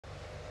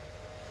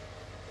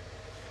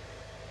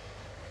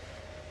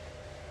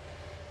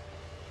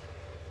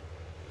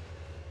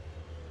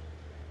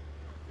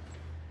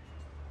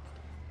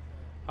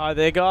Hi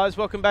there guys,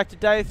 welcome back to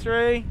day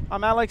 3.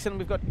 I'm Alex and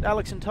we've got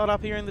Alex and Todd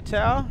up here in the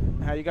tower.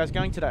 How are you guys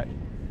going today?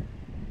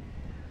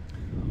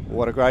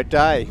 What a great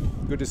day.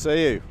 Good to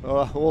see you,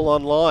 all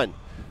online.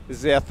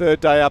 This is our third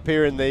day up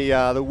here in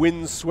the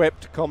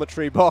wind-swept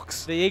commentary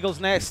box. The Eagle's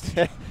Nest.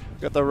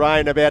 Got the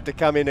rain about to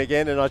come in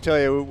again, and I tell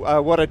you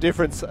what a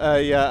difference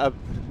a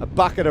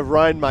bucket of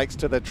rain makes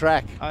to the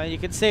track. You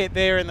can see it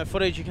there in the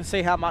footage. You can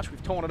see how much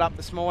we've torn it up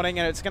this morning,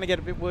 and it's going to get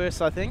a bit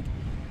worse, I think.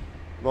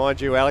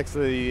 Mind you, Alex,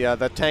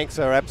 the tanks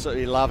are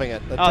absolutely loving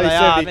it. The T-72 they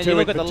are. I mean, you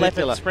look at the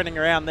Leopard sprinting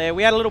around there.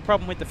 We had a little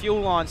problem with the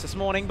fuel lines this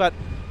morning, but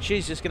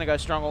she's just going to go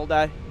strong all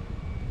day.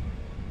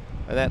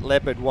 And that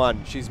Leopard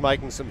one, she's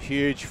making some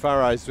huge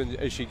furrows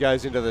as she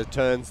goes into the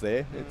turns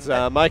there. It's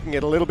making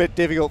it a little bit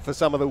difficult for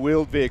some of the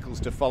wheeled vehicles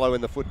to follow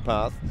in the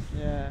footpath.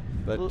 Yeah,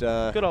 but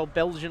good old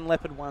Belgian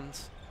Leopard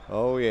ones.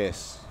 Oh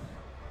yes.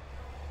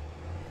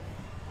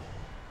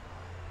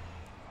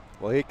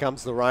 Well, here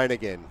comes the rain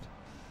again.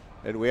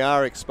 And we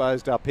are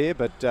exposed up here,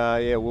 but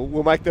yeah,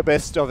 we'll make the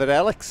best of it,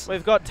 Alex.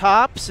 We've got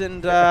tarps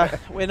and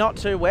we're not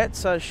too wet,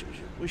 so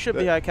we should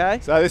be okay.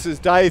 So this is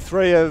day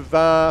 3 of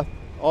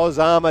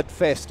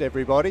AusArmourfest,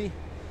 everybody.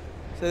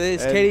 So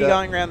there's Teddy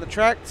going around the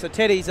track. So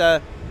Teddy's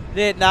a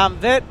Vietnam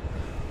vet.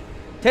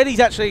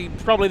 Teddy's actually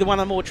probably one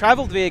of the more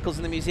travelled vehicles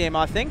in the museum,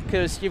 I think,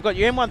 because you've got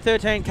your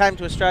M113 came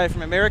to Australia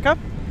from America.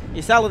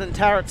 Your Saladin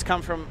turrets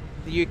come from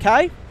the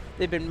UK.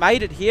 They've been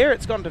mated here.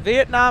 It's gone to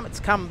Vietnam. It's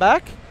come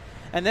back.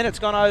 And then it's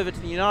gone over to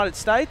the United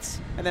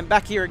States and then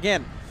back here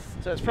again.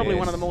 So it's probably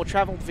one of the more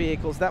travelled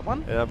vehicles, that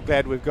one. And I'm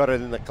glad we've got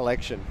it in the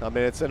collection. I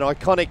mean, it's an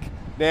iconic,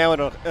 now an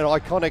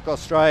iconic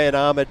Australian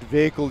armoured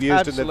vehicle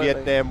used in the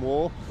Vietnam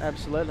War.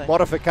 Absolutely.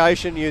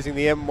 Modification using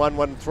the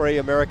M113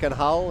 American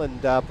hull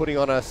and putting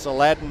on a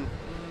Saladin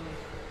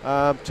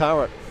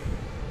turret.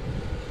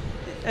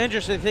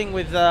 Interesting thing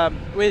with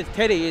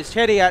Teddy is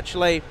Teddy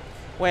actually,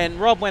 when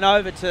Rob went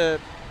over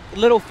to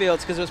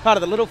Littlefields, because it was part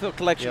of the Littlefield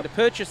collection to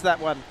purchase that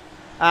one,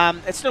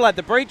 it still had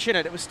the breech in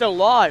it. It was still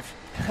live.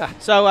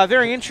 So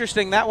very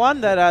interesting, that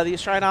one, that the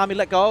Australian Army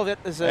let go of it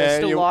as a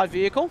still live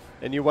vehicle.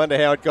 And you wonder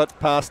how it got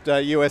past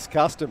US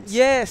Customs.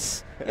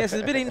 Yes. Yes,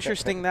 it's a bit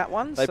interesting, that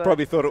one. They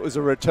probably thought it was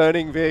a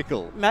returning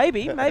vehicle.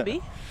 Maybe,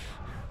 maybe.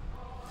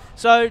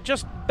 So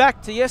just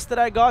back to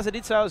yesterday, guys. I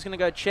did say I was going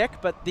to go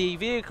check, but the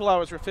vehicle I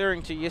was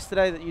referring to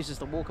yesterday that uses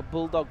the Walker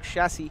Bulldog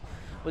chassis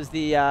was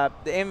the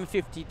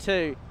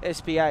M52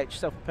 SPH,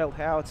 self-propelled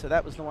howitzer.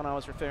 That was the one I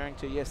was referring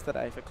to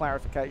yesterday for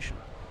clarification.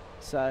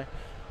 So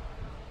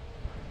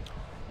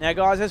now,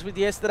 guys, as with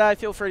yesterday,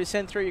 feel free to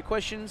send through your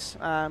questions.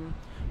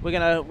 We're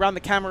going to run the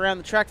camera around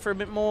the track for a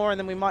bit more, and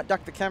then we might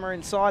duck the camera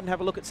inside and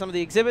have a look at some of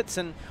the exhibits,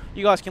 and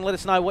you guys can let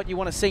us know what you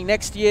want to see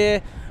next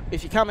year.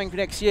 If you're coming for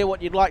next year,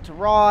 what you'd like to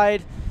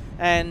ride,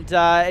 and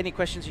any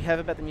questions you have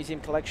about the museum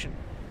collection.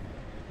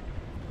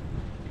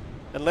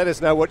 And let us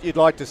know what you'd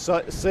like to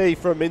see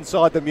from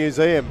inside the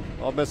museum.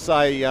 I must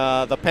say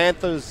the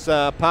Panthers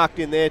parked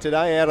in there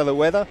today out of the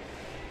weather.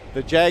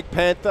 The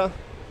Jagdpanzer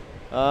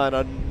and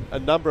a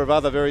number of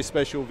other very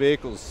special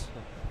vehicles.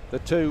 The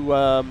 2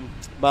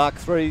 Mark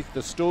III,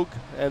 the StuG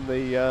and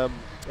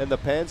the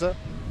Panzer.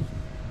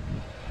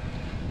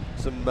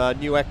 Some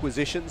new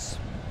acquisitions.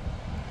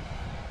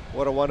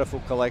 What a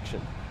wonderful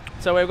collection.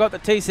 So we've got the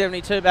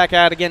T-72 back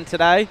out again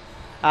today.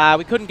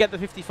 We couldn't get the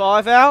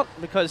 55 out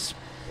because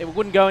it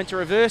wouldn't go into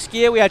reverse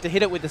gear. We had to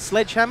hit it with the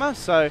sledgehammer.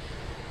 So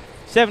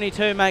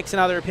 72 makes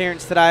another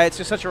appearance today. It's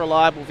just such a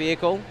reliable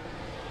vehicle.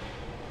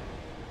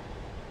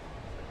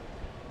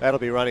 That'll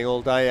be running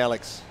all day,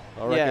 Alex.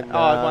 I reckon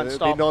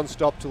it'll be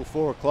non-stop till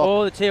 4 o'clock.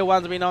 Oh, the Tier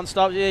 1s will be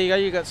non-stop. Yeah, you go.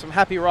 You got some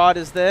happy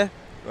riders there.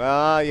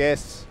 Ah,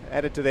 yes.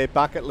 Added to their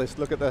bucket list.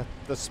 Look at the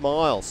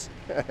smiles.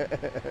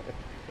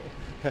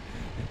 And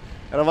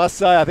I must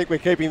say, I think we're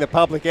keeping the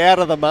public out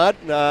of the mud.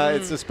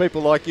 It's just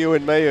people like you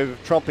and me who are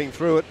tromping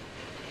through it.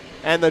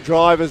 And the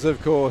drivers, of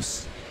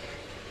course.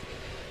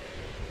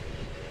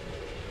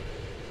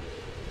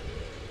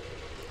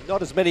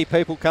 Not as many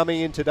people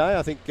coming in today.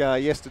 I think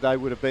yesterday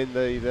would have been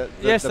the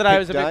yesterday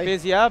was a bit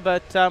busier,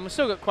 but we've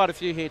still got quite a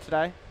few here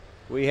today.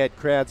 We had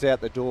crowds out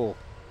the door,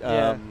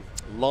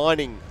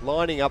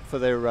 lining up for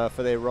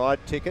their ride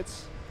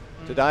tickets.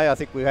 Today, I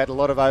think we had a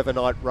lot of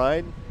overnight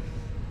rain,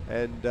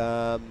 and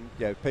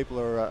people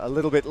are a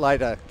little bit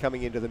later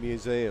coming into the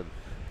museum.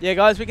 Yeah,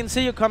 guys, we can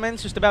see your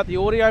comments just about the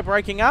audio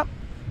breaking up,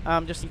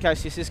 just in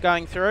case this is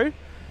going through.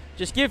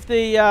 Just give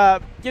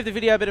the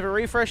video a bit of a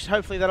refresh.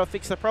 Hopefully that'll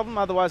fix the problem.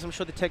 Otherwise, I'm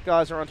sure the tech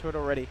guys are onto it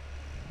already.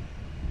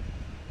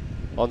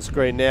 On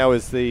screen now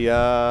is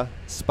the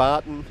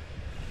Spartan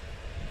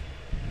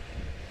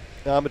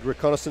armoured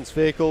reconnaissance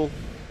vehicle,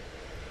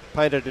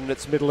 painted in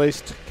its Middle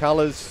East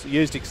colours,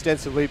 used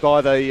extensively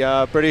by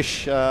the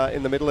British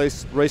in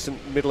the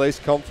recent Middle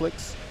East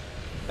conflicts.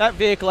 That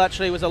vehicle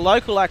actually was a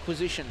local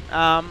acquisition.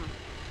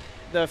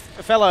 The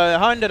fellow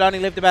who owned it only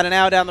lived about an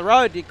hour down the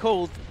road. He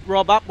called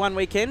Rob up one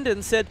weekend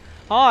and said,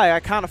 "Hi, I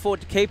can't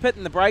afford to keep it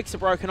and the brakes are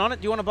broken on it.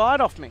 Do you want to buy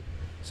it off me?"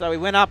 So we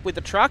went up with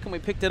the truck and we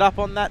picked it up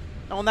on that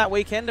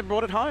weekend and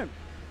brought it home.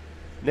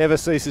 Never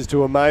ceases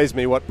to amaze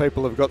me what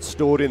people have got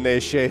stored in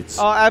their sheds.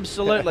 Oh,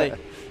 absolutely.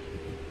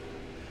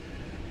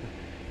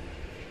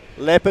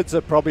 Leopards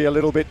are probably a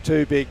little bit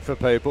too big for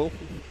people.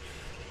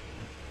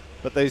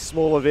 But these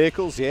smaller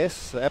vehicles,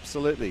 yes,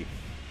 absolutely.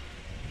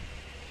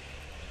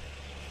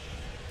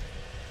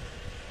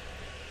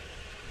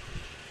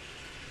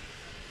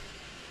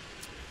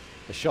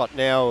 A shot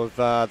now of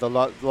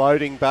the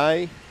loading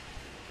bay.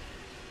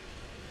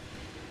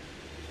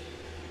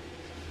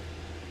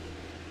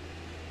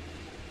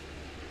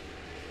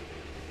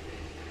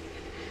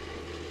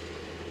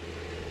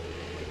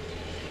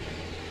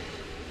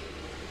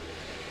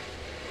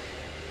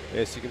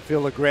 Yes, you can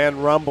feel the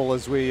ground rumble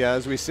as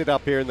we sit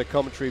up here in the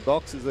commentary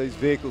box as these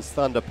vehicles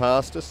thunder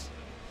past us.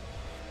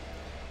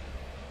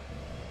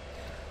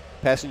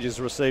 Passengers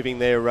receiving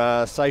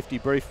their safety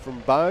brief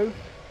from Beau.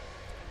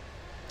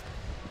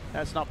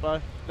 That's not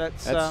Beau.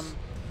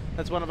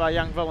 That's one of our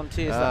young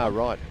volunteers. Ah,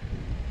 right.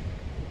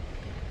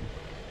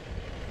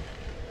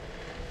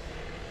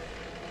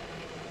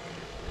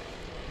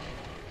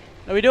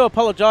 Now, we do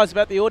apologise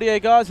about the audio,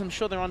 guys. I'm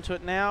sure they're onto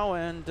it now,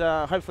 and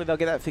hopefully they'll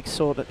get that fixed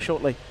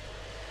shortly.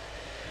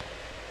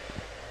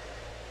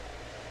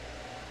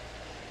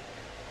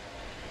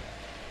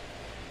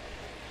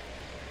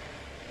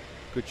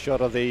 Good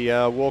shot of the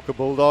Walker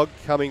Bulldog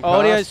coming past.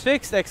 Audio's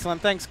fixed. Excellent.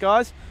 Thanks,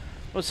 guys.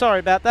 Well, sorry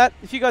about that.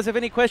 If you guys have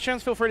any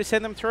questions, feel free to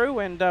send them through,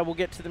 and we'll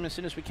get to them as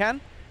soon as we can.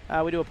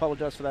 We do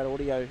apologise for that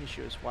audio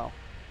issue as well.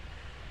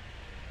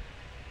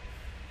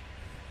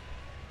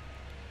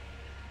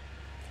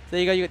 So there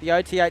you go. You got the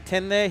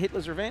OT-810 there,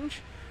 Hitler's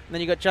Revenge. And then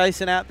you got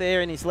Jason out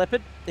there in his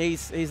Leopard.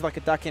 He's like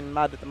a duck in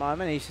mud at the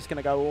moment. He's just going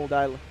to go all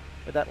day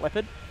with that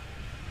Leopard.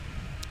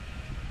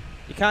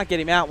 You can't get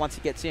him out once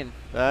he gets in.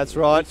 That's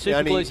right. He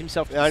super glues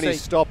himself to the only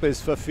seat. stop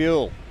is for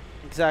fuel.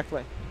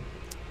 Exactly.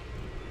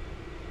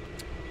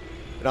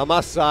 And I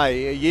must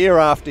say, year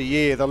after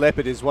year, the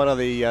Leopard is one of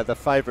the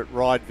favourite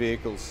ride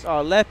vehicles.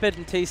 Oh, Leopard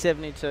and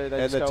T72. They and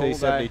just the go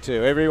T72. all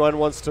day. Everyone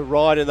wants to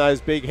ride in those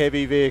big,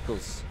 heavy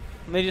vehicles.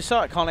 And they're just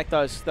so iconic,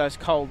 those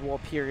Cold War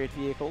period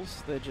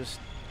vehicles. They're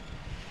just,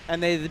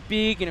 and they're the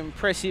big and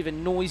impressive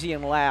and noisy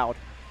and loud.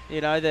 You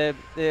know, they're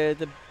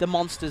the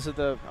monsters of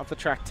the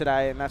track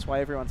today, and that's why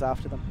everyone's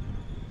after them.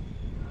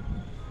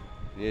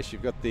 Yes,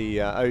 you've got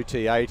the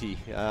OT-80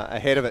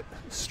 ahead of it,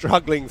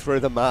 struggling through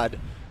the mud.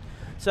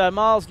 So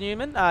Miles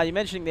Newman, you're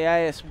mentioning the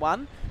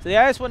AS1. So the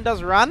AS1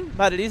 does run,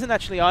 but it isn't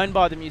actually owned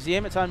by the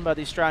museum. It's owned by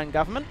the Australian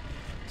government.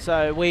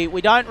 So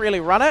we don't really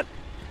run it.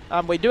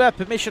 We do have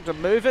permission to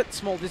move it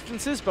small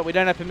distances, but we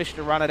don't have permission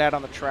to run it out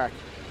on the track.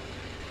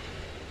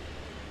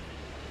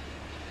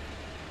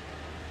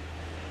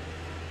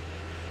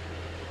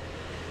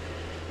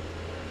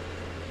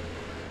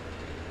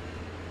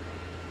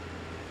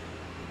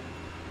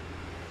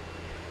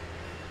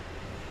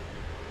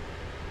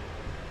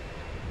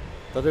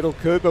 The little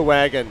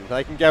Kubelwagen,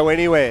 they can go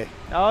anywhere.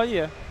 Oh,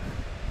 yeah.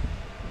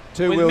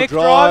 Two-wheel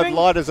drive,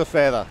 light as a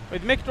feather.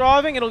 With Mick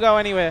driving, it'll go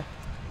anywhere.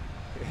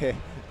 Yeah,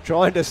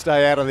 trying to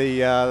stay out of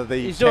the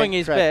He's doing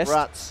his best.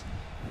 Ruts.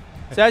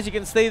 So as you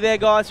can see there,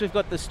 guys, we've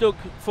got the StuG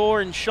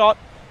 4 in shot.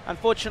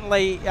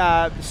 Unfortunately,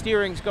 the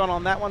steering's gone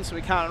on that one, so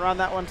we can't run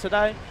that one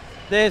today.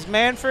 There's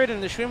Manfred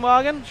and the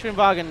Schwimmwagen.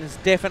 Schwimmwagen has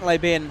definitely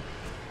been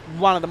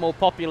one of the more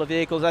popular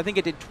vehicles. I think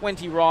it did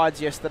 20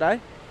 rides yesterday.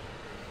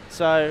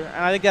 So,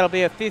 and I think that'll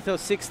be a 5th or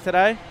 6th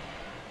today.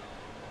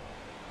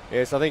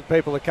 Yes, I think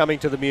people are coming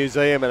to the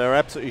museum and are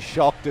absolutely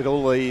shocked at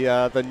all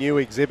the new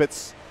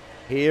exhibits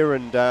here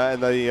and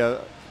the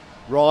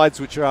rides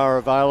which are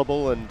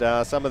available.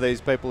 And some of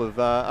these people have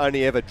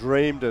only ever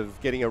dreamed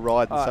of getting a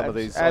ride in some of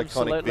these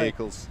iconic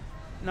vehicles.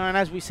 No, and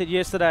as we said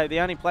yesterday, the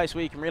only place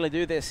where you can really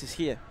do this is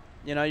here.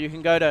 You know, you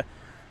can go to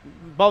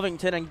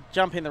Bovington and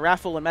jump in the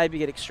raffle and maybe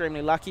get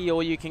extremely lucky,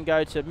 or you can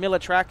go to Miller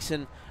Tracks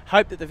and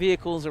hope that the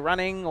vehicles are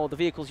running or the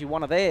vehicles you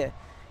want are there.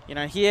 You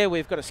know, here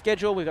we've got a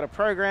schedule, we've got a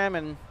program,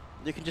 and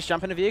you can just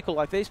jump in a vehicle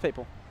like these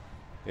people.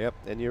 Yep,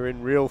 and you're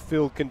in real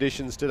field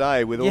conditions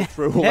today with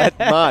through all that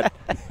mud.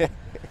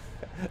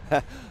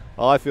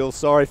 I feel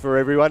sorry for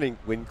everyone,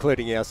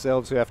 including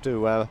ourselves, who have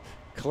to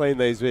clean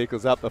these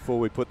vehicles up before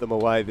we put them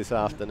away this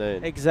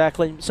afternoon.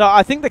 Exactly. So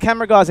I think the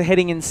camera guys are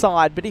heading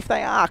inside, but if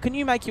they are, can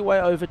you make your way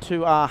over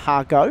to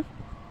Hargo?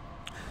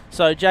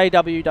 So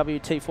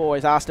JWWT4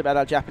 has asked about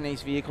our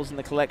Japanese vehicles in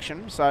the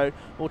collection, so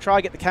we'll try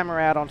to get the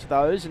camera out onto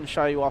those and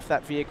show you off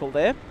that vehicle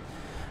there.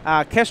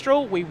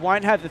 Kestrel, we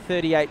won't have the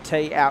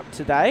 38T out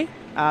today.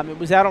 It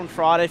was out on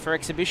Friday for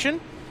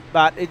exhibition,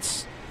 but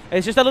it's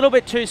just a little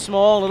bit too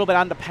small, a little bit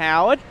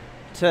underpowered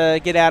to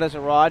get out as a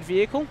ride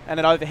vehicle, and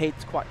it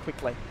overheats quite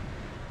quickly.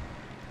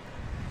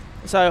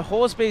 So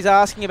Horseby's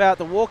asking about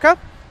the Walker.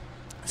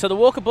 So the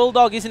Walker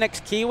Bulldog is an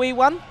ex-Kiwi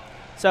one.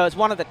 So it's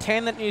one of the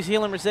 10 that New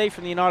Zealand received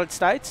from the United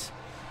States.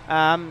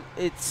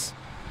 It's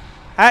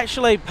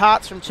actually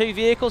parts from 2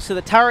 vehicles. So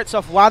the turret's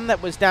off one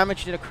that was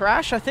damaged in a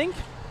crash,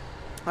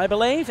 I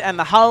believe. And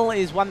the hull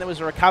is one that was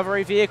a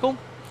recovery vehicle.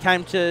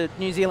 Came to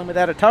New Zealand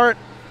without a turret.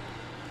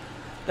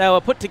 They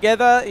were put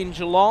together in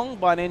Geelong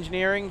by an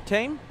engineering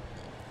team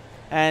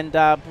and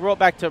brought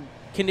back to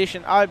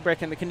condition. I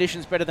reckon the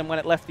condition's better than when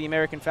it left the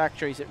American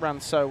factories. It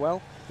runs so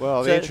well.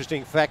 Well, the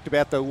interesting fact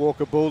about the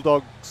Walker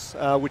Bulldogs,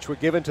 which were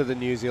given to the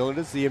New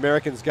Zealanders, the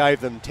Americans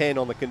gave them 10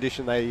 on the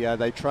condition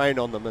they train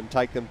on them and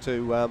take them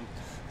to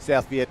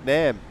South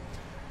Vietnam.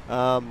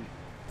 The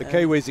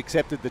Kiwis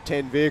accepted the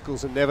 10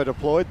 vehicles and never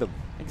deployed them.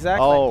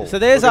 Exactly. Oh, so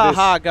there's our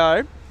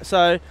Hargo.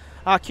 So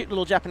our cute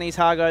little Japanese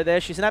Hargo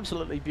there. She's an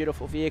absolutely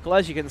beautiful vehicle.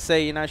 As you can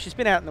see, you know, she's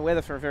been out in the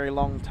weather for a very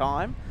long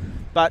time,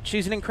 but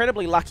she's an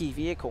incredibly lucky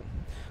vehicle.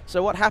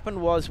 So what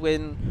happened was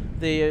when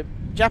the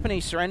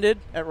Japanese surrendered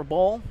at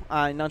Rabaul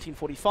in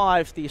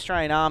 1945, the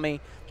Australian Army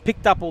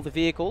picked up all the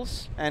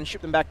vehicles and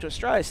shipped them back to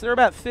Australia. So there are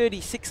about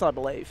 36, I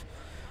believe.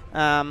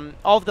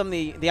 Of them,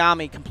 the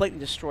Army completely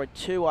destroyed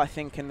 2, I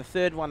think, and the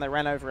third one they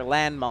ran over a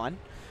landmine.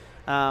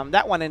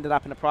 That one ended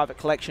up in a private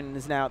collection and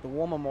is now at the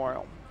War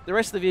Memorial. The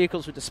rest of the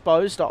vehicles were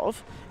disposed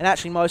of, and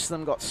actually most of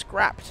them got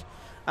scrapped.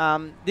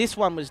 This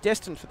one was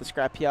destined for the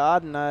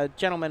scrapyard, and a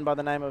gentleman by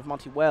the name of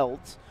Monty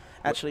Welds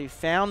actually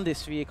found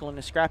this vehicle in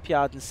a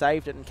scrapyard and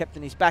saved it and kept it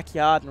in his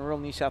backyard in rural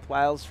New South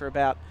Wales for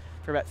about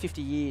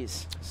 50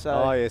 years. So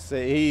oh yes,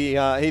 he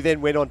then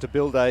went on to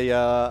build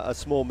a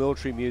small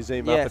military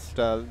museum up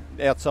at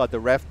outside the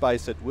RAF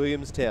base at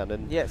Williamstown,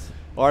 and yes,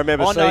 I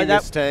remember seeing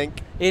this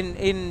tank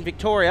in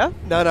Victoria.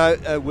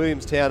 No,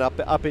 Williamstown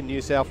up in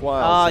New South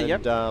Wales. Ah, and,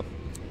 yep.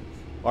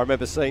 I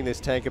remember seeing this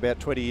tank about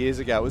 20 years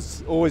ago. It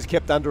was always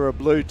kept under a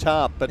blue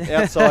tarp, but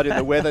outside in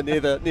the weather near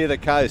the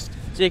coast.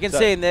 So you can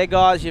see in there,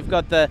 guys, you've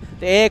got the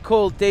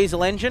air-cooled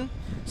diesel engine.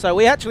 So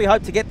we actually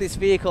hope to get this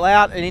vehicle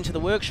out and into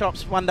the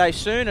workshops one day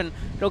soon, and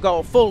it'll go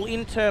a full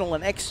internal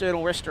and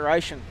external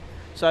restoration.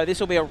 So this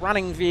will be a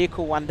running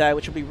vehicle one day,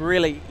 which will be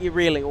really,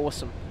 really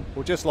awesome.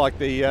 Well, just like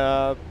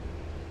the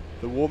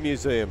War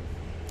Museum.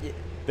 Yeah.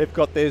 They've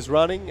got theirs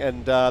running,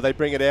 and they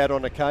bring it out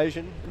on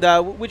occasion.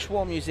 Which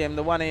War Museum?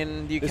 The one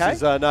in the UK? This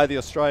is, no, the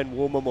Australian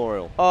War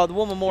Memorial. Oh, the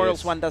War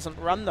Memorial's one doesn't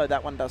run, though.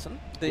 That one doesn't.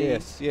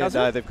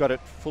 They've got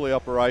it fully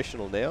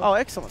operational now. Oh,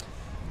 excellent.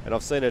 And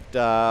I've seen it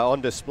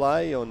on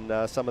display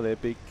on some of their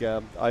big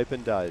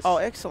open days. Oh,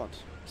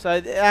 excellent.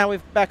 So now we're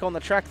back on the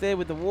track there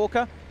with the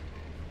Walker.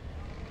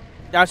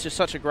 That's just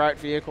such a great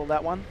vehicle,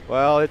 that one.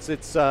 Well, it's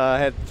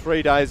had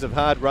 3 days of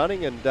hard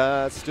running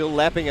and still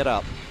lapping it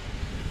up.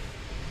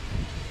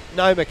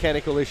 No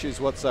mechanical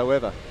issues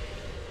whatsoever.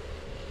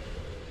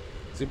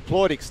 It's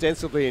employed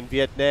extensively in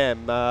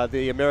Vietnam.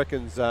 The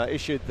Americans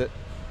issued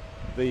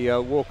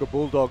the Walker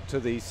Bulldog to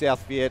the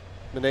South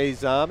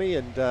Vietnamese Army,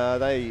 and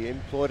they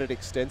employed it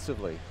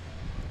extensively.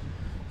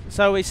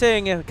 So we're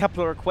seeing a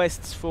couple of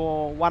requests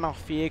for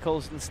one-off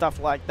vehicles and stuff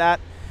like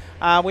that.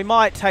 We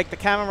might take the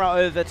camera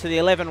over to the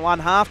 11-1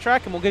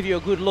 Halftrack and we'll give you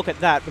a good look at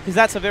that, because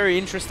that's a very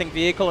interesting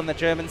vehicle in the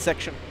German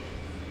section.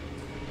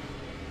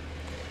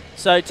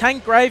 So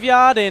Tank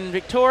Graveyard in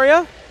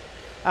Victoria.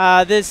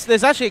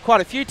 There's actually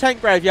quite a few tank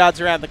graveyards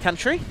around the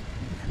country,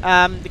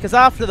 because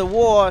after the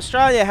war,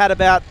 Australia had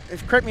about,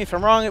 correct me if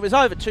I'm wrong, it was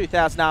over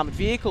 2,000 armoured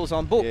vehicles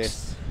on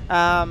books.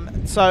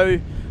 Yes.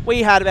 So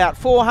we had about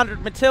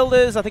 400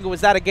 Matildas, I think it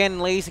was that again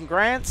in Lees and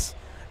Grants.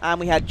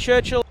 We had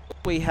Churchill,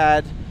 we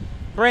had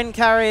Bren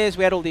carriers,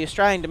 we had all the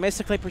Australian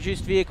domestically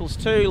produced vehicles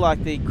too,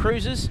 like the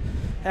cruisers.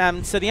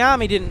 So the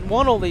Army didn't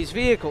want all these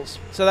vehicles,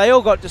 so they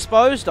all got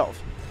disposed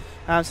of.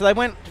 So they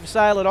went for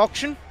sale at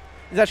auction.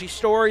 There's actually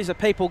stories of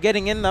people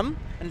getting in them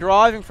and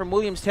driving from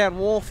Williamstown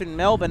Wharf in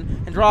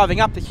Melbourne and driving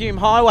up the Hume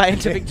Highway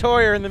into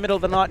Victoria in the middle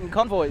of the night in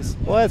convoys.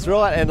 Well, that's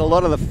right, and a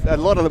lot of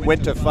them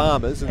went to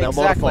farmers, and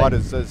exactly. They're modified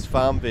as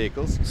farm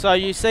vehicles. So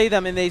you see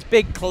them in these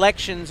big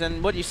collections,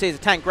 and what you see as a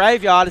tank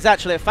graveyard is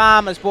actually a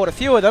farmer's bought a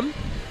few of them,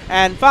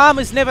 and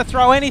farmers never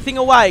throw anything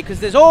away because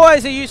there's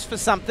always a use for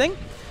something.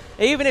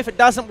 Even if it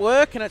doesn't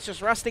work and it's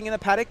just rusting in the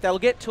paddock, they'll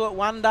get to it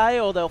one day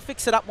or they'll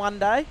fix it up one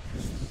day.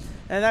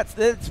 And that's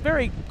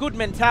very good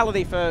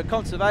mentality for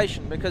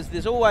conservation, because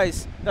there's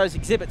always those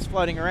exhibits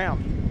floating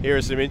around. Here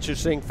are some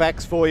interesting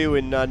facts for you.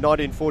 In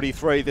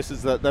 1943, this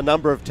is the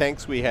number of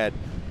tanks we had.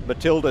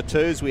 Matilda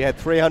 2s, we had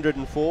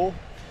 304.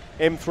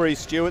 M3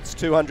 Stuarts,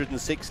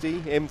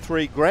 260.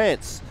 M3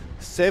 Grants,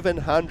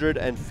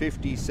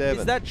 757.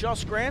 Is that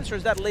Joss Grants or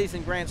is that Lees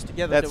and Grants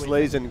together? That's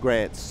Lees and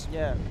Grants.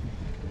 Yeah.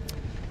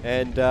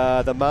 And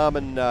the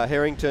Marmon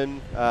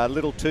Harrington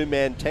little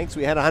 2-man tanks,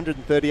 we had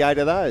 138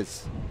 of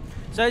those.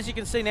 So as you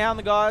can see now,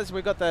 guys,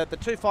 we've got the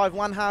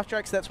 251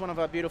 Halftracks. That's one of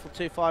our beautiful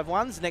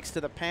 251s next to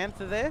the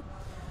Panther there.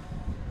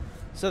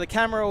 So the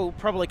camera will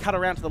probably cut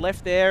around to the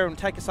left there and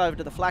take us over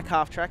to the Flak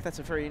Halftrack. That's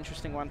a very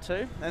interesting one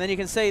too. And then you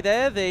can see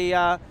there the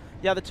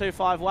other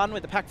 251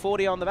 with the Pack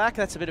 40 on the back.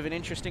 That's a bit of an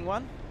interesting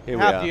one.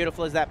 How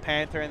beautiful is that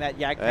Panther and that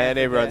Jagdpanzer? And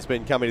everyone's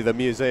been coming to the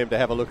museum to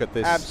have a look at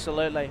this.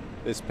 Absolutely.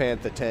 This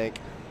Panther tank.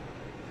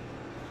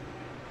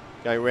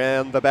 Going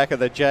round the back of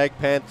the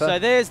Jagdpanzer. So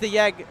there's the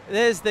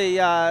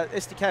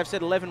SDK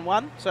said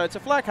 11-1. So it's a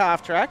Flak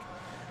Halftrack.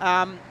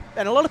 And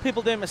a lot of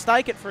people do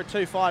mistake it for a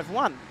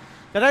 251.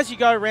 But as you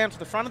go around to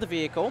the front of the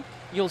vehicle,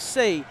 you'll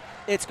see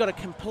it's got a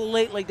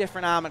completely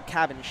different armoured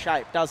cabin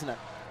shape, doesn't it?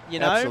 You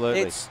know,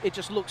 absolutely. It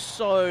just looks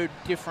so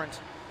different.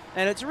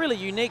 And it's a really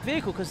unique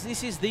vehicle because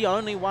this is the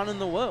only one in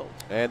the world.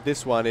 And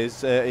this one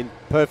is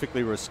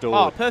perfectly restored.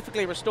 Oh,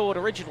 perfectly restored,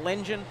 original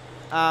engine.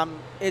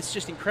 It's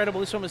just incredible.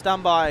 This one was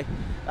done by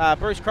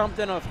Bruce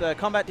Crompton of the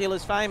Combat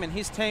Dealers fame and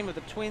his team of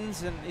the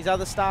Twins and his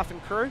other staff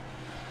and crew.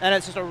 And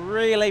it's just a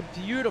really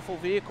beautiful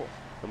vehicle.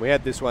 And we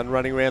had this one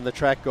running around the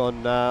track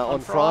on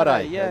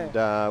Friday. Yeah. And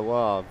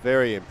wow,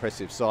 very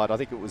impressive sight. I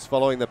think it was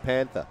following the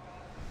Panther.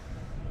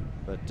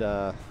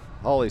 But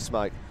holy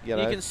smoke, you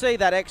know. You can see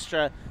that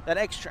extra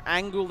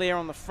angle there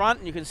on the front,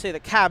 and you can see the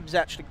cab's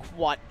actually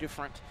quite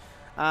different.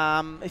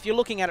 If you're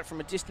looking at it from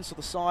a distance or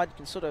the side, it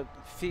can sort of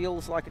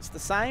feels like it's the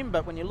same,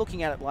 but when you're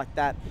looking at it like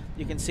that,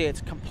 you can see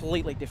it's a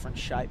completely different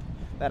shape,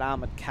 that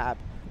armoured cab,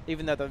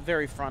 even though the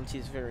very front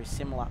is very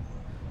similar.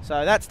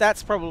 So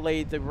that's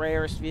probably the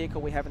rarest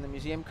vehicle we have in the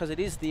museum because it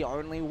is the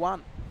only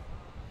one.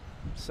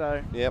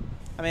 So, yep.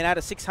 I mean, out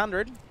of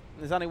 600,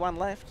 there's only one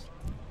left.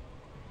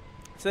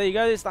 So there you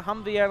go, there's the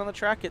Humvee out on the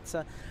track. It's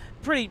a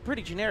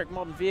pretty generic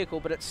modern vehicle,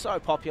 but it's so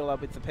popular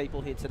with the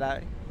people here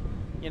today.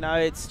 You know,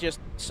 it's just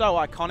so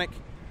iconic,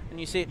 and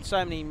you see it in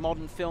so many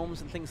modern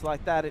films and things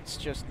like that. It's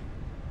just...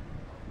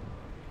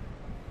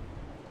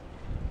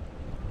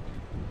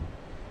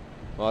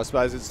 Well, I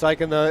suppose it's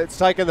taken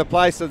the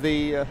place of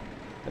the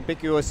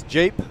ubiquitous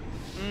Jeep.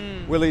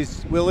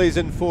 Willys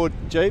and Ford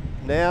Jeep.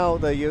 Now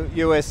the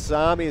US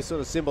Army is sort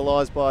of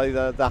symbolised by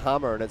the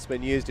Hummer, and it's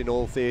been used in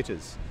all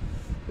theatres.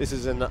 This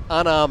is an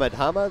unarmoured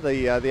Hummer.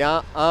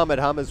 The armoured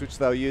Hummers, which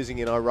they were using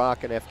in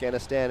Iraq and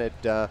Afghanistan,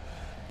 had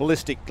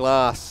ballistic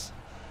glass.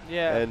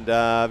 Yeah. And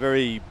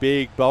very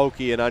big,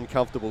 bulky, and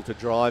uncomfortable to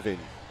drive in.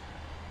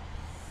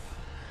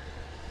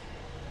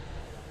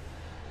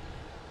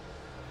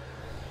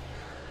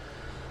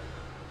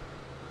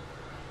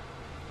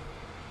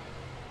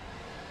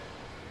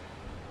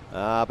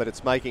 But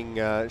it's making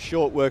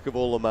short work of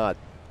all the mud.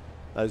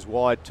 Those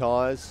wide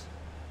tyres,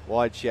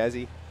 wide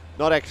chassis.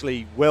 Not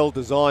actually well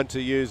designed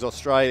to use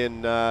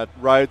Australian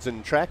roads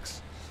and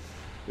tracks.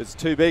 It's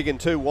too big and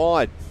too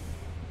wide.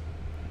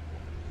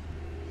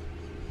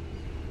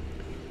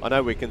 I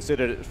know we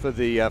considered it for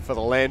the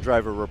Land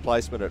Rover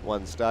replacement at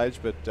one stage,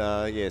 but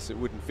yes, it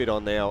wouldn't fit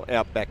on our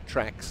outback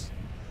tracks.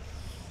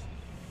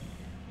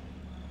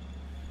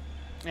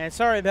 Yeah,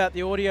 sorry about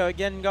the audio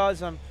again,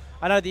 guys.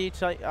 I know the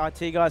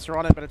IT guys are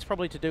on it, but it's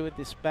probably to do with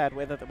this bad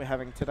weather that we're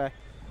having today.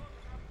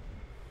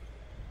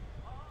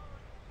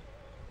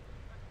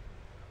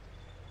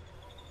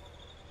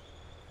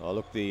 Oh,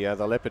 look, the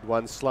Leopard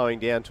 1's slowing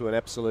down to an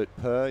absolute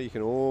purr. You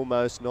can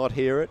almost not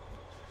hear it.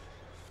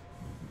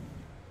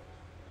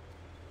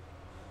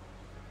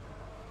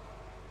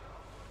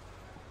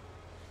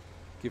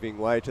 Giving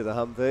way to the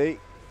Humvee.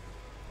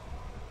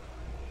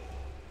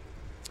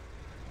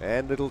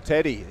 And little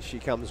Teddy as she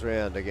comes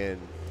round again.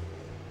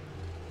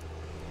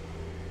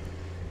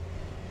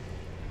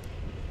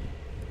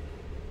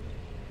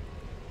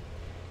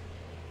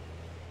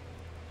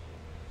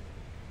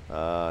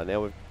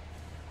 Now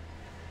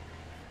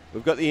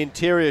we've got the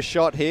interior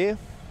shot here.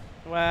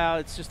 Wow,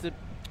 it's just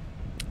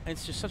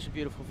such a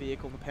beautiful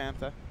vehicle, the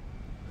Panther.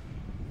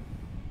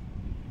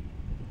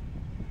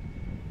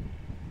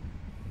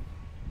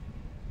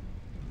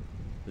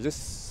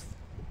 This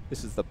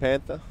is the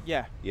Panther?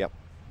 Yeah. Yep.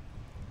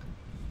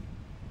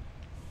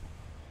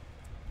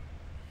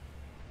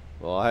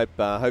 Well, I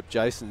hope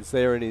Jason's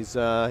there in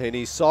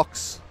his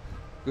socks,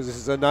 because this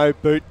is a no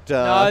boot.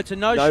 No, it's a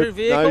no-shoe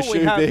vehicle.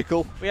 No-shoe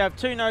vehicle. We have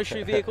two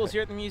no-shoe vehicles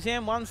here at the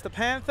museum. One's the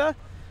Panther,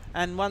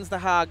 and one's the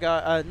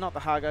Hargo. Not the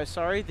Hargo,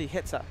 sorry, the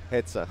Hetzer.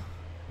 Hetzer,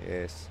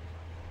 yes.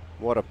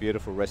 What a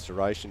beautiful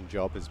restoration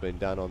job has been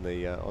done on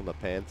the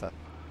Panther.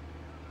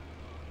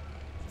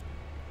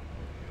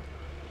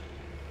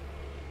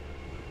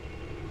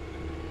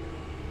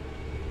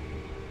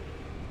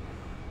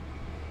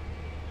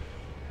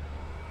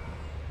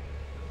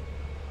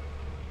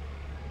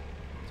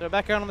 So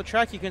back out on the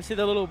track, you can see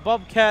the little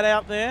Bobcat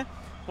out there.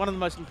 One of the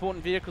most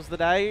important vehicles of the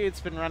day.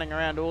 It's been running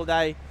around all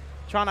day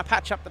trying to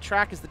patch up the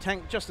track as the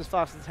tank, just as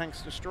fast as the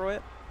tanks destroy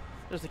it,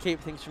 just to keep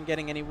things from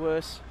getting any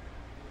worse.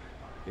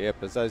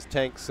 Yep, as those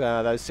tanks,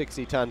 those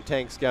 60-ton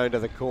tanks go into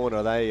the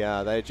corner,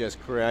 they're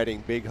just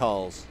creating big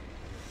holes,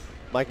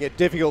 making it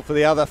difficult for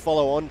the other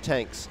follow-on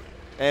tanks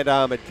and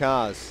armoured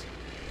cars.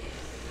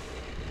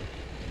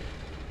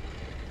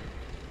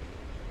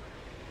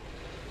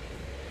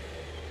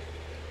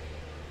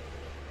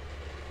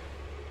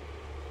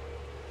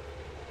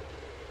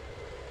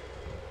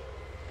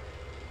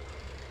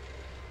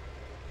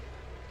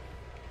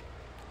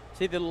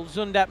 See the little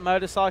Zundapp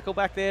motorcycle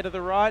back there to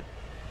the right.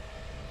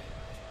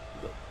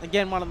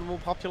 Again, one of the more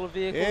popular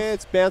vehicles. Yeah,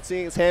 it's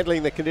bouncing, it's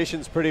handling the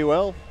conditions pretty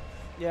well.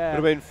 Yeah. Would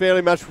have been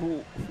fairly much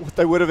what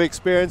they would have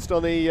experienced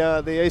on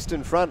the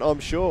Eastern Front, I'm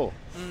sure.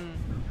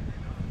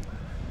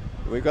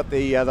 We've got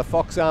the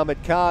Fox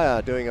armoured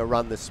car doing a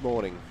run this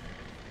morning.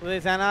 Well,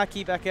 there's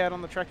Anarchy back out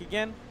on the track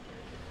again.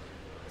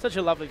 Such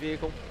a lovely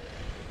vehicle.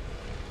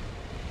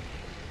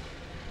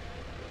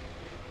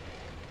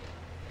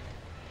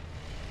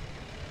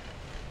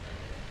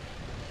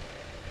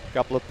 A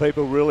couple of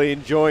people really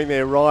enjoying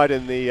their ride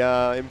in the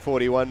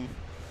M41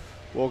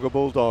 Walker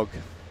Bulldog.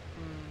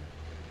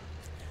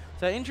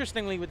 So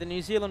interestingly, with the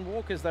New Zealand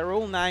Walkers, they're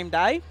all named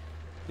A.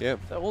 Yeah.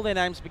 So all their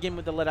names begin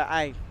with the letter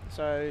A.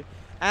 So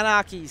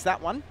Anarchy is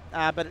that one,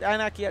 but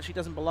Anarchy actually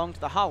doesn't belong to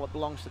the hull, it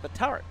belongs to the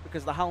turret,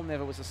 because the hull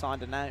never was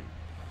assigned a name.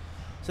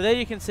 So there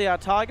you can see our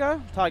Tiger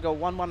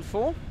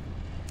 114.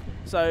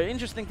 So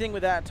interesting thing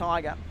with our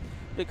Tiger,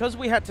 because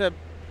we had to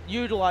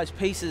utilise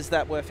pieces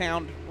that were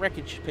found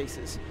wreckage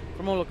pieces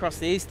from all across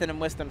the eastern and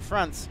western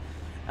fronts,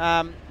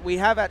 we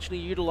have actually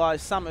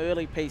utilised some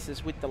early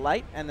pieces with the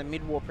late and the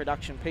mid-war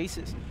production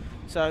pieces.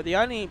 So the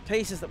only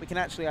pieces that we can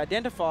actually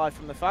identify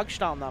from the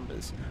Fugstyle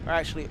numbers are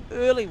actually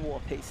early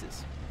war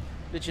pieces,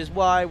 which is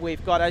why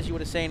we've got, as you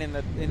would have seen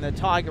in the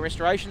Tiger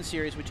Restoration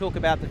series, we talk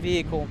about the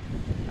vehicle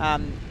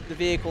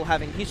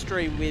having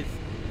history with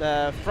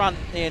the front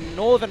in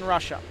northern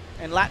Russia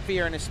and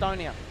Latvia and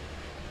Estonia.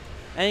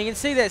 And you can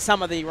see there's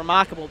some of the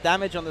remarkable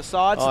damage on the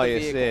sides of the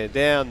vehicle. Yeah,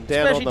 down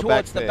especially on the towards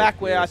back the there. back,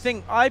 where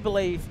Yes. I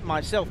believe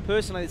myself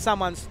personally that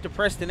someone's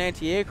depressed an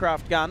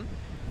anti-aircraft gun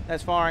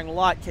that's firing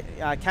light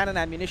cannon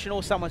ammunition,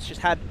 or someone's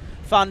just had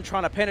fun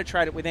trying to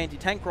penetrate it with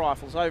anti-tank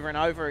rifles over and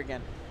over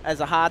again as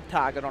a hard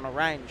target on a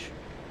range.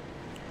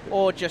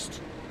 Or just...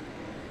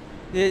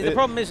 The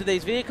problem is with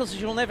these vehicles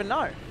is you'll never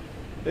know.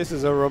 This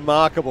is a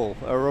remarkable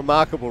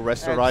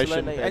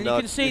restoration. Absolutely. And you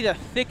can see the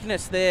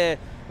thickness there.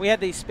 We had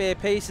these spare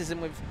pieces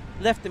and we've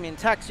left them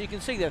intact, so you can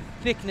see the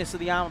thickness of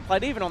the armour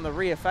plate, even on the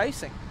rear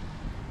facing.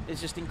 It's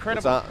just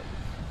incredible.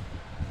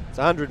 It's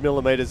 100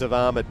 millimetres of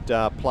armoured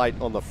plate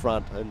on the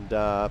front, and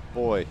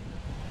boy,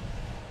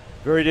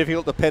 very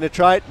difficult to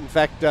penetrate. In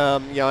fact, you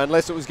know,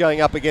 unless it was going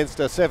up against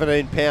a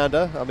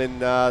 17-pounder, I mean,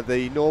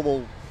 the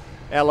normal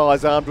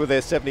Allies armed with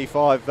their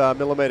 75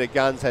 millimetre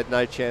guns had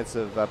no chance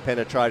of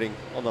penetrating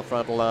on the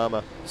frontal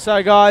armour.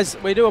 So guys,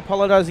 we do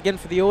apologise again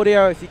for the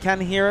audio. If you can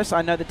hear us,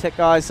 I know the tech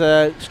guys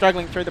are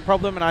struggling through the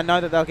problem, and I know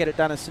that they'll get it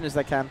done as soon as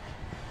they can.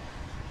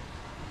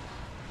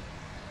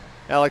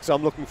 Alex,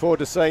 I'm looking forward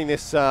to seeing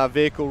this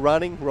vehicle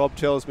running. Rob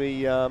tells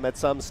me at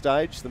some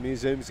stage the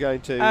museum's going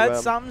to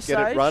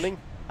get it running.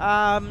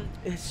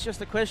 It's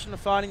just a question of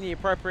finding the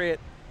appropriate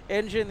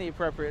engine, the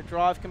appropriate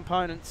drive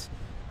components.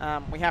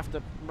 We have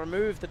to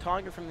remove the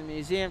Tiger from the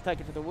museum,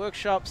 take it to the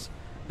workshops.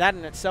 That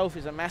in itself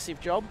is a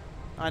massive job.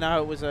 I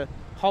know it was a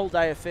whole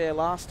day affair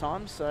last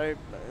time, so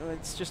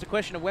it's just a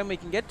question of when we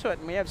can get to it.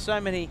 And we have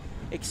so many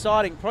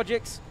exciting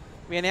projects.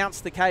 We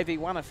announced the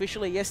KV-1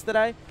 officially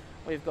yesterday.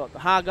 We've got the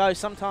Hargo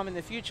sometime in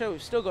the future.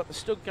 We've still got the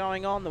StuG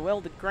going on, the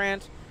Welded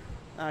Grant,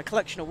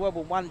 collection of World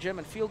War I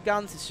German field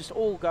guns. It's just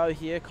all go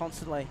here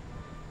constantly.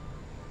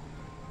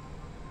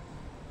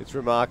 It's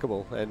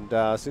remarkable,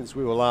 and since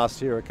we were last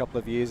here a couple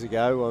of years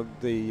ago,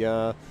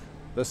 the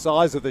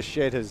size of the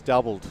shed has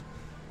doubled,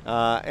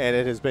 and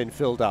it has been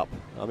filled up.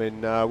 I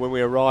mean, when we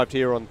arrived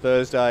here on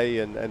Thursday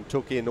and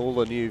took in all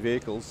the new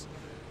vehicles,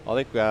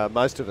 I think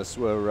most of us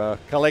were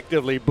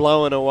collectively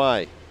blown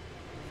away.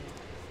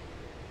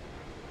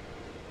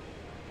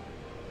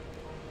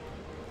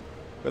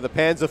 With the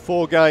Panzer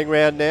IV going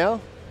round now.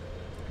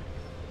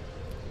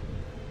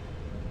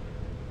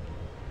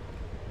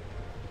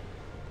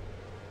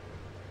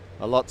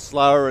 A lot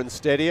slower and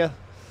steadier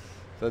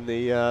than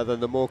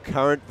the more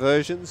current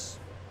versions.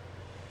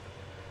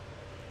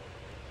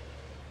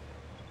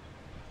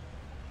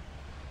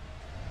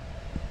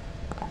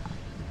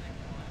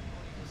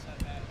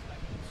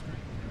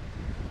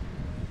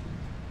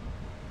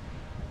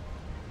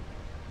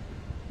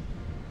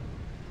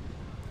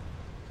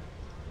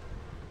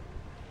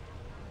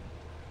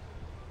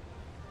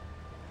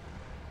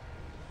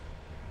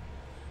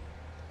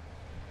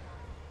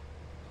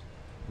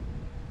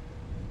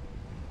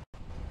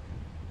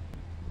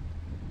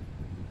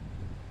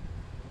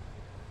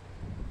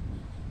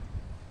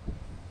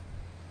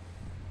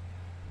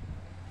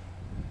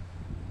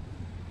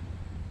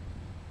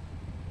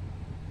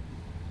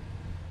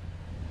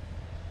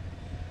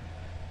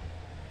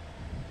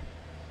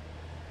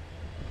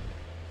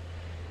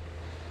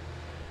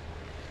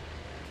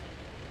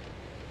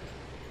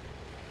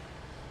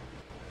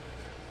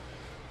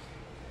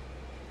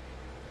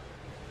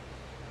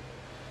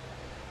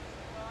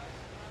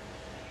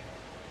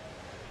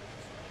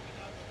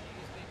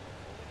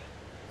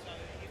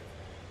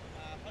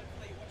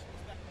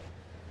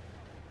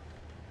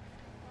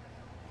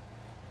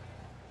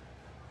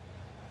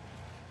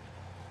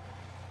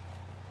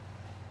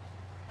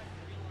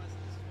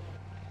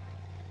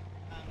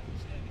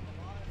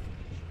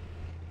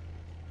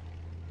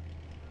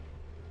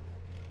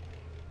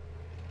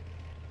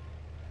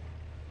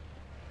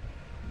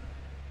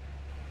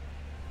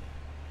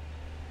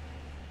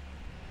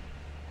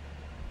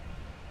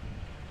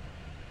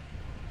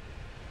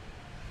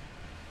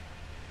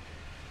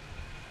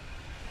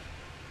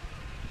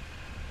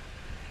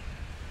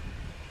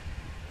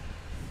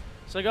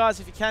 So guys,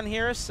 if you can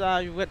hear us,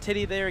 you've got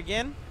Teddy there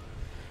again.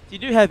 If you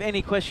do have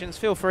any questions,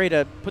 feel free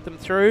to put them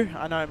through.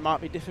 I know it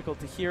might be difficult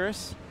to hear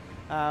us,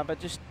 but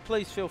just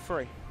please feel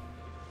free.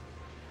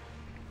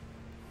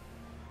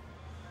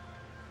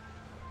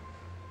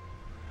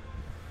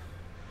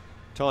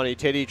 Tiny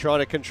Teddy trying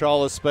to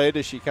control her speed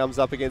as she comes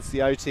up against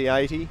the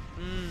OT-80.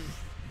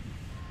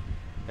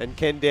 And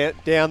Ken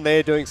down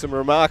there doing some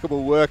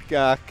remarkable work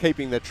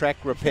keeping the track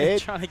repaired.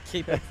 Trying to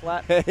keep it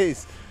flat.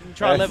 He's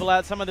try to level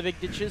out some of the big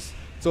ditches.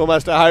 It's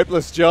almost a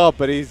hopeless job,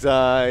 but he's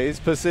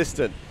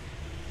persistent.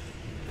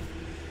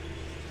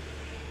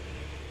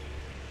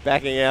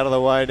 Backing out of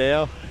the way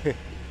now.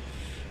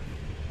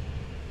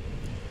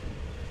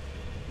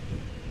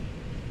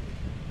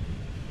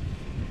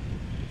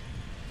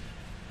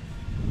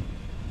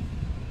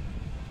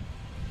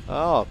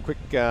 Oh,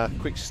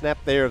 quick snap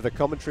there of the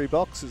commentary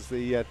box as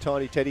the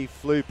Tiny Teddy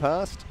flew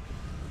past.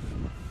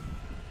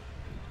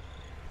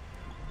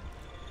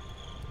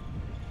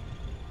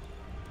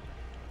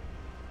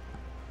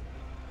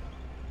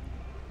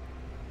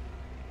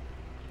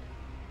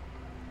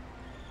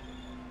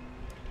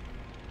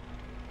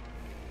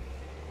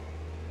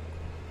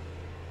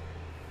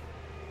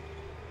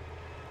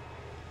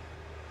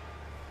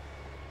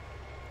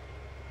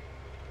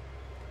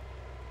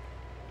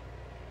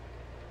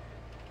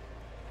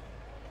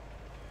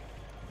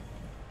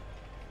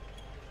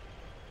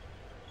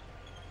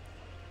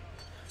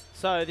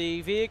 So the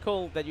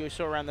vehicle that you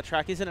saw around the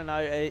track isn't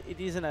it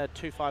isn't a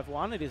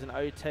 251, it is an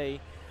OT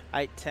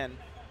 810.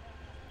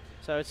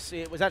 So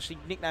it was actually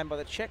nicknamed by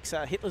the Czechs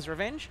Hitler's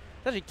Revenge.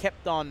 It's actually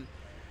kept on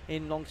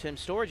in long-term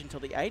storage until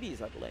the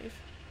 80s, I believe.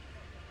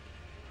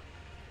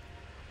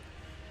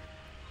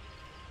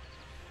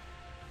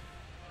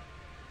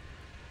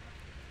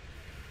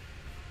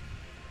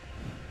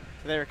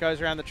 So there it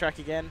goes around the track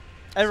again.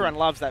 Everyone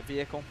loves that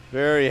vehicle.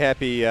 Very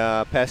happy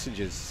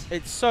passengers.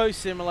 It's so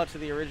similar to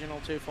the original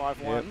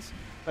 251s,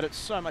 but it's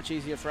so much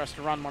easier for us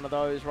to run one of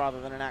those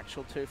rather than an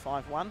actual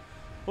 251.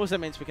 Also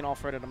means we can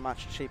offer it at a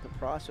much cheaper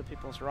price for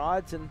people's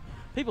rides, and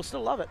people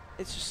still love it.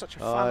 It's just such a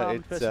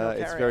fun personal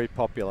carrier. It's very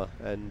popular,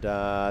 and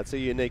it's a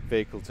unique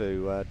vehicle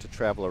to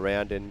travel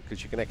around in,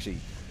 because you can actually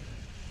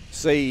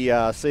see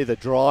the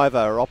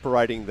driver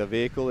operating the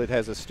vehicle. It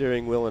has a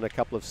steering wheel and a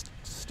couple of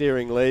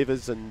steering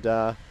levers,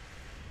 and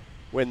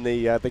when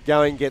the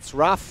going gets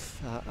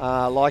rough,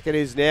 like it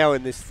is now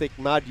in this thick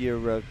mud,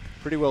 you're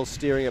pretty well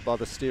steering it by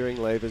the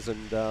steering levers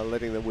and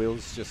letting the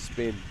wheels just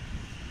spin.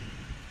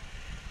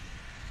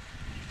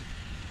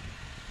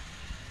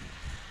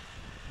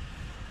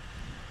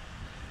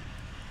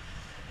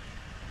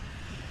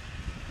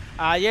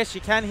 Yes,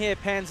 you can hear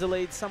Panzer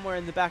lead somewhere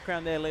in the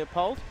background there,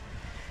 Leopold.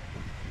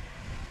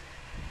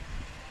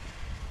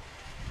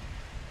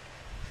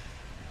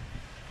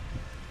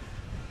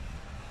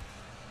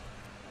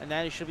 And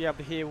now you should be able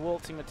to hear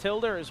Waltzing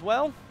Matilda as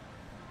well.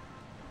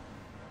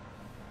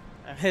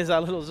 And there's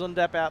our little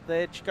Zundapp out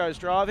there. Chico's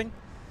driving.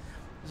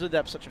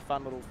 Zundapp's such a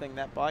fun little thing,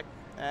 that bike.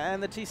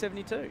 And the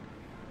T72.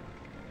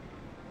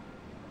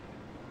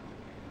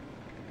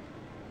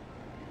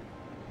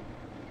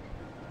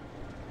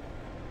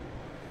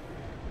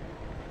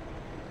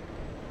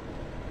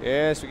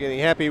 Yes, we're getting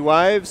happy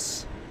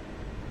waves.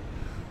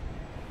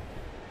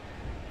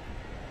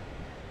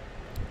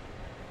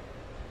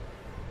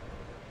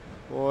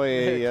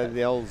 Boy,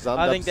 the old Zundapp.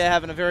 I think they're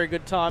having a very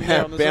good time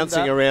there on the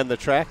bouncing Zundapp. around the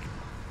track.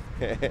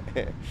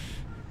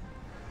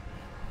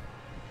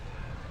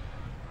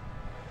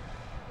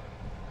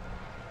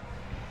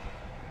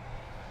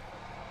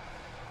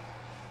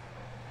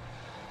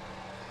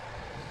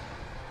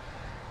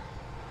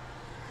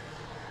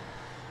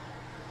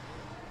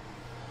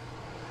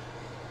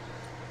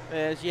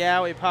 There's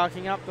Yowie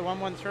parking up the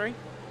 113.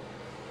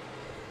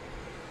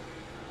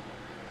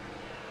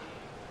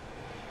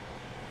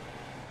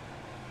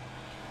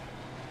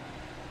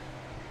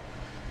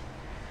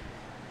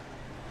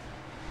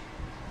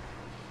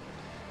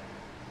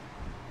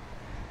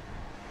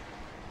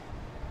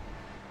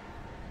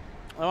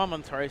 The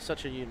 113 is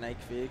such a unique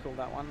vehicle,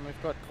 that one.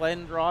 We've got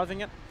Glenn driving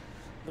it.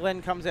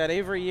 Glenn comes out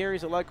every year.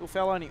 He's a local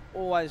fellow and he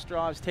always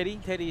drives Teddy.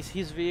 Teddy's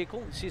his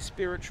vehicle. It's his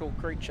spiritual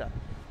creature,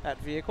 that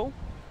vehicle.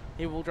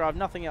 He will drive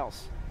nothing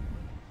else.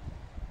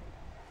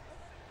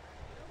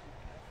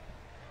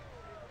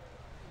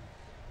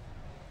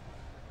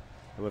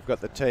 And we've got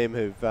the team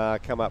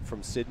who've come up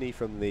from Sydney,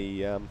 from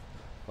the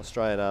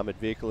Australian Armoured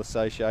Vehicle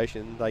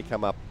Association. They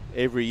come up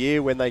every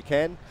year when they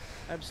can.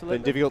 Absolutely.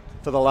 Been difficult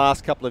for the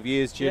last couple of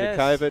years due to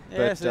COVID.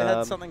 Yes, but they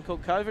had something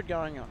called COVID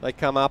going on. They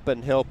come up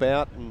and help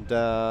out and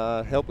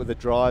help with the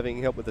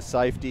driving, help with the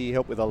safety,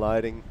 help with the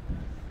loading.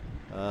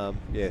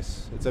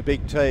 Yes, it's a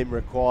big team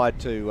required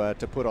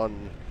to put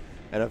on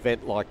an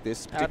event like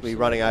this, particularly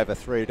running over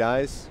 3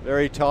 days.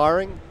 Very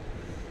tiring.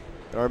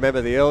 I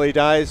remember the early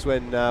days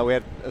when we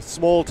had a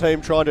small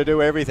team trying to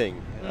do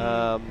everything.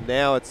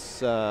 Now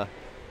it's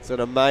an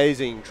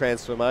amazing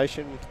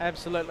transformation.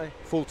 Absolutely.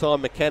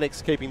 Full-time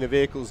mechanics keeping the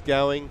vehicles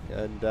going,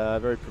 and a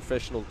very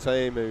professional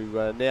team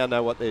who now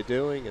know what they're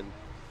doing and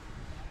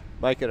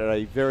make it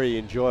a very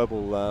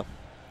enjoyable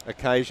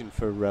occasion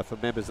for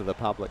members of the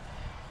public.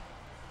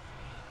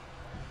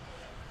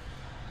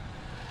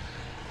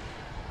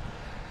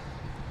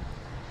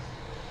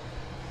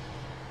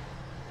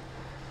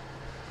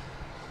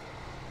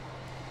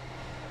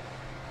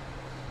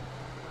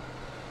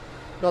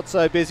 not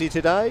so busy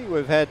today.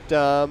 We've had,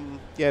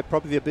 yeah,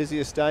 probably the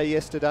busiest day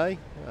yesterday.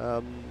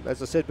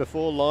 As I said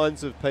before,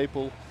 lines of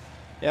people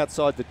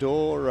outside the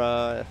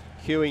door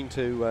queuing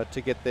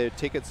to get their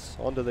tickets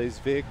onto these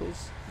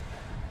vehicles.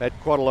 Had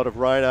quite a lot of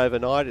rain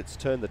overnight. It's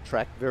turned the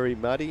track very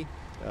muddy.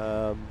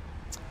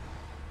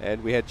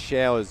 And we had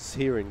showers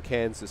here in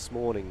Cairns this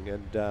morning,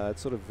 and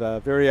it's sort of a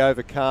very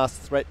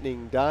overcast,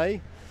 threatening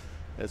day.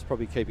 It's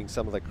probably keeping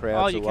some of the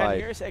crowds away. Oh, you can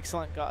hear us?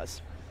 Excellent,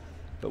 guys.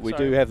 But we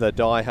do have the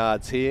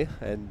diehards here,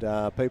 and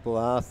people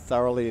are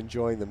thoroughly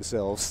enjoying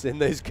themselves in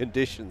these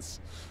conditions.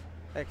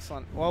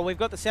 Excellent. Well, we've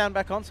got the sound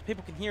back on so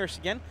people can hear us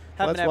again.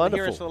 Haven't been able to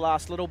hear us for the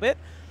last little bit,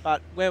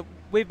 but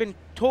we've been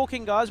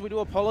talking, guys. We do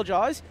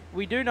apologise.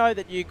 We do know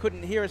that you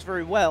couldn't hear us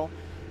very well,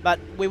 but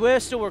we were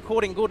still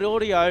recording good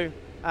audio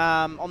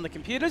on the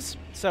computers,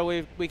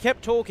 so we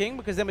kept talking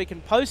because then we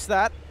can post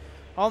that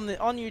on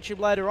YouTube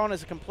later on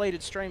as a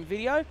completed stream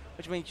video,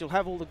 which means you'll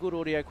have all the good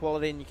audio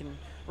quality and you can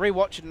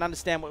re-watch it and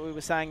understand what we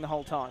were saying the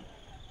whole time.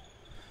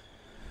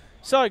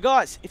 So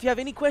guys, if you have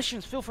any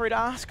questions, feel free to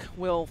ask.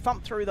 We'll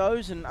thump through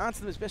those and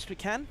answer them as best we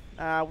can.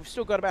 We've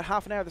still got about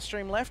half an hour of the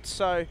stream left,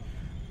 so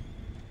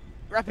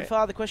rapid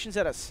fire the questions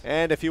at us.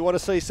 And if you want to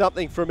see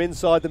something from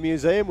inside the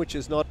museum, which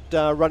is not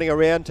running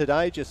around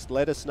today, just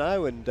let us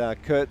know, and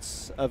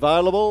Kurt's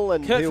available,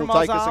 and Kurt he'll from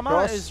take us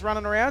across. AusArmour is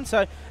running around.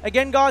 So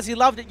again, guys, he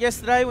loved it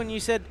yesterday when you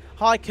said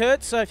hi,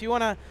 Kurt. So if you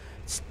want to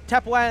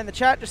tap away in the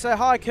chat, just say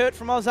hi, Kurt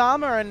from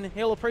AusArmour, and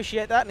he'll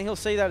appreciate that, and he'll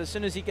see that as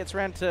soon as he gets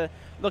around to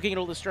looking at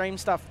all the stream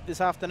stuff this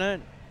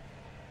afternoon.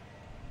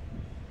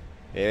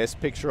 Yes,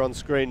 picture on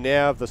screen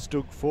now of the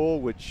StuG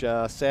 4, which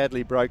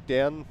sadly broke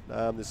down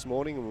this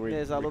morning. And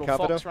there's our little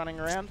fox running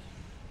around.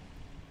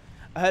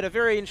 I heard a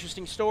very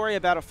interesting story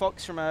about a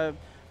fox from an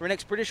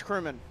ex-British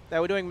crewman. They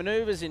were doing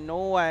manoeuvres in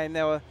Norway, and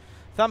they were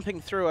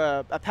thumping through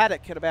a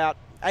paddock at about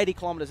 80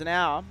 kilometres an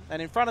hour,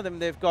 and in front of them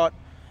they've got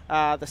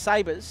the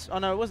Sabres. Oh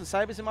no, it wasn't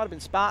Sabres, it might have been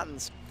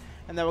Spartans.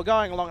 And they were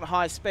going along at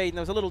high speed, and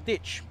there was a little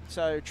ditch.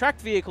 So tracked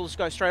vehicles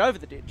go straight over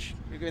the ditch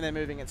when they're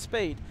moving at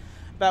speed.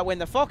 But when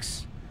the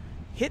fox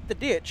hit the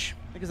ditch,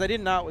 because they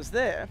didn't know it was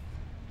there,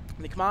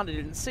 and the commander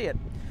didn't see it,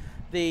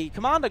 the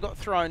commander got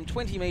thrown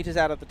 20 metres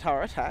out of the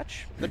turret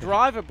hatch. The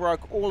driver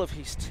broke all of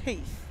his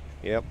teeth.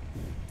 Yep.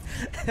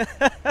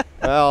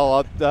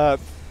 Well,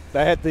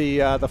 they had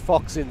the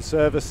Fox in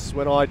service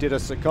when I did a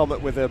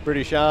secondment with the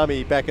British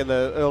Army back in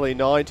the early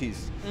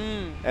 90s.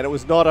 And it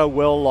was not a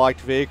well-liked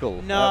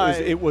vehicle. No.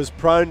 It was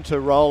prone to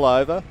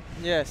rollover.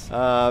 Yes.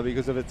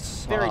 Because of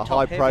its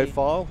high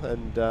profile,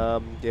 and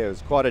yeah, it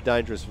was quite a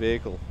dangerous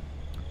vehicle.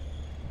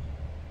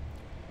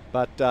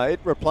 But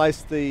it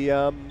replaced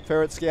the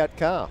Ferret Scout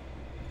car.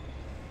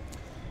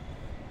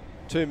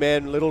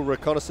 Two-man little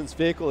reconnaissance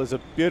vehicle. There's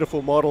a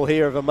beautiful model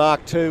here of a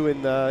Mark II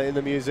in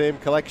the museum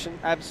collection.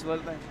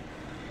 Absolutely.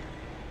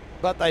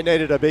 But they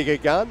needed a bigger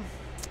gun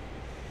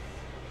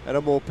and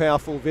a more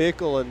powerful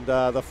vehicle, and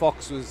the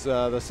Fox was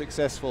the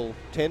successful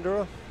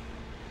tenderer.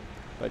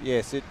 But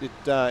yes, it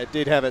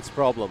did have its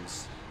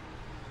problems.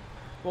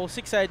 Well,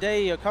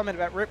 6AD, your comment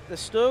about RIP the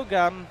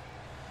StuG,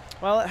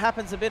 well, it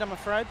happens a bit, I'm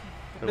afraid.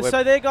 But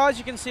so there, guys,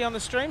 you can see on the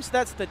stream, so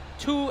that's the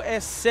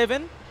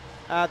 2S7,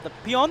 the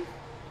Pion.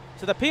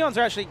 So the Pions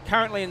are actually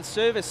currently in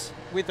service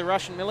with the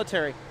Russian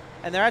military,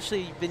 and they're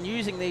actually been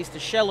using these to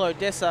shell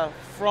Odessa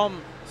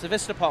from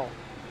Sevastopol.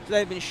 So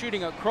they've been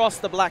shooting across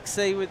the Black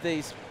Sea with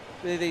these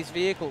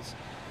vehicles.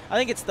 I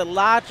think it's the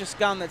largest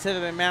gun that's ever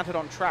been mounted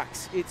on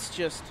tracks. It's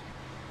just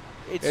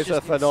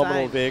a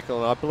phenomenal vehicle,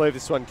 and I believe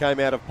this one came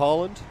out of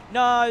Poland.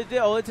 No,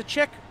 it's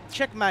a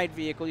Czech-made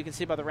vehicle. You can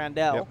see by the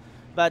roundel. Yep.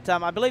 But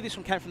I believe this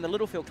one came from the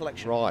Littlefield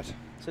collection. Right.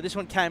 So this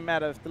one came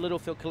out of the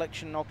Littlefield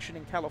collection auction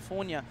in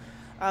California.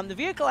 The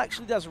vehicle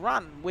actually does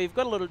run. We've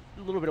got a little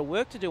bit of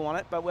work to do on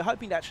it, but we're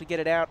hoping to actually get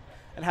it out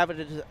and have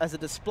it as a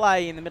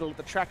display in the middle of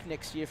the track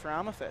next year for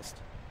AusArmourfest.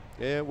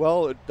 Yeah,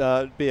 well,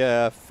 it'd be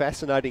a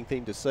fascinating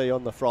thing to see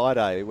on the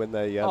Friday when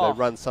they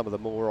run some of the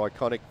more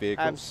iconic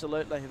vehicles.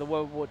 Absolutely, the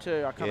World War II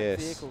iconic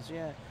vehicles,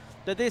 yeah.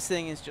 But this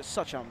thing is just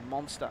such a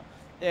monster.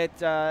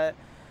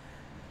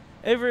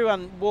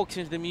 Everyone walks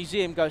into the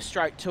museum, goes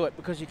straight to it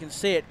because you can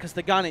see it, because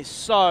the gun is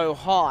so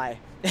high.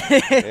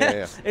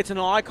 Yeah. It's an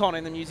icon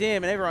in the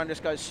museum, and everyone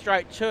just goes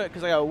straight to it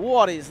because they go,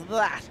 what is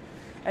that?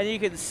 And you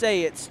can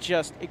see it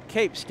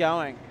keeps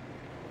going.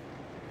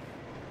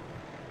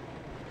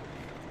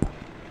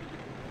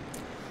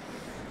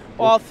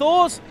 Well,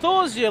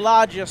 Thor's your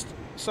largest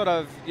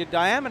your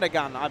diameter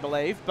gun, I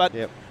believe, but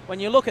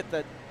when you look at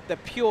the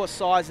pure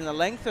size and the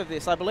length of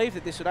this, I believe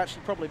that this would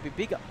actually probably be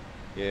bigger.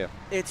 Yeah.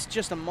 It's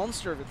just a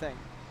monster of a thing.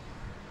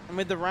 And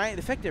with the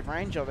effective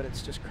range of it,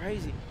 it's just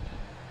crazy.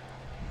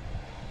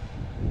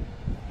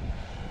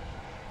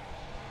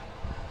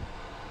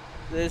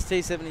 There's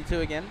T-72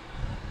 again.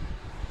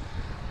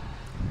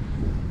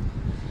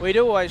 We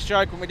do always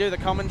joke when we do the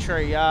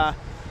commentary,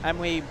 and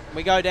we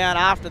go down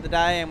after the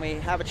day and we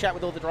have a chat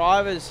with all the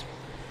drivers.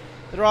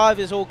 The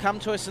drivers all come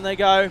to us and they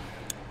go,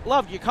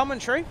 loved your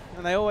commentary,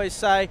 and they always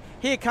say,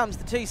 here comes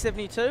the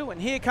T72,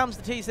 and here comes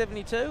the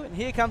T72, and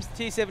here comes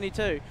the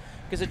T72,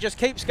 because it just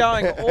keeps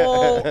going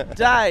all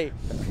day.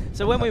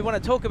 So when we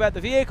want to talk about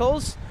the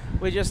vehicles,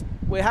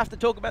 we have to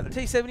talk about the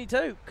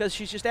T72, because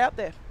she's just out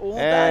there all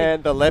day.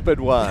 And the Leopard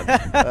one,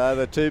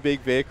 the two big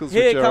vehicles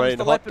which are in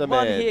hot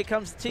demand. Here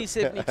comes the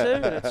T72,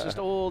 and it's just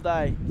all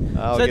day.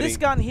 So this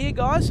gun here,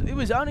 guys, it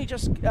was only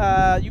just,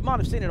 you might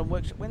have seen it on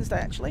Workshop Wednesday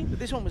actually, but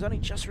this one was only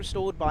just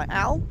restored by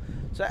Al.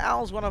 So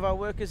Al's one of our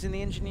workers in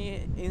the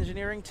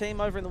engineering team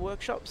over in the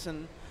workshops,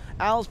 and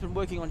Al's been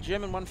working on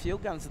German 1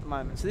 field guns at the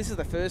moment. So this is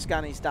the first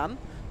gun he's done,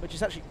 which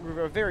is actually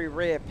a very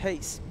rare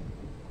piece.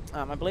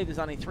 I believe there's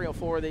only 3 or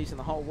 4 of these in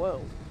the whole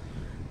world.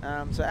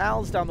 So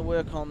Al's done the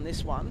work on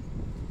this one,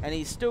 and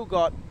he's still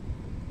got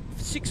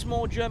 6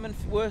 more German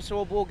First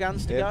World War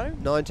guns to go.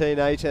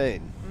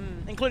 1918.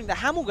 Including the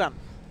Hamel gun.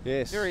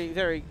 Yes. Very,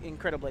 very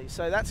incredibly.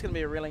 So that's going to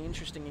be a really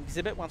interesting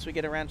exhibit once we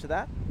get around to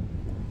that.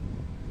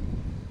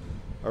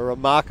 A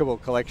remarkable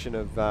collection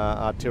of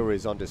artillery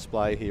is on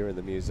display here in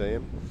the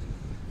museum.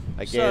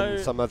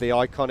 Again, some of the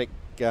iconic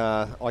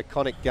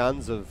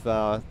guns of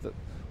the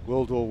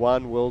World War I,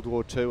 World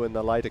War II, and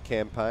the later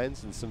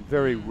campaigns, and some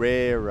very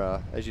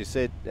rare, as you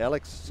said,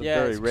 Alex, some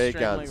very rare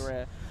guns.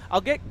 Rare.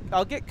 I'll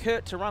get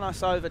Kurt to run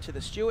us over to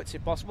the Stuarts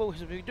if possible,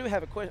 because we do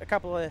have we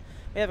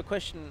have a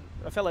question,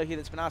 a fellow here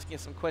that's been asking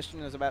us some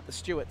questions about the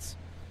Stuarts.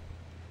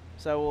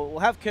 So we'll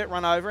have Kurt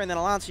run over, and then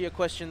I'll answer your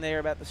question there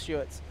about the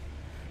Stuarts.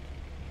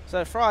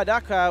 So Friar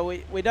Duck,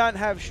 we don't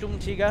have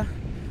Sturmtiger.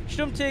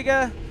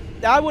 Sturmtiger,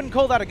 I wouldn't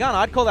call that a gun.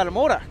 I'd call that a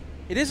mortar.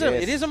 It is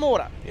a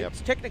mortar. Yep.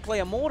 It's technically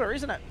a mortar,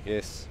 isn't it?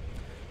 Yes.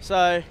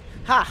 So,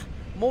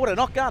 mortar,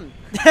 not gun.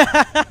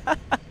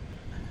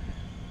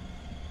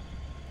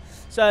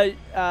 So,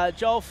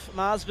 Jolf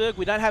Marsberg,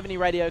 we don't have any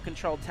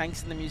radio-controlled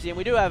tanks in the museum.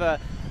 We do have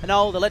an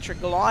old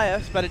electric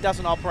Goliath, but it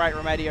doesn't operate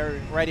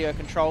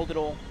radio-controlled at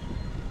all.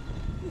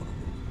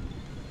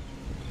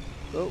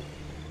 Oh.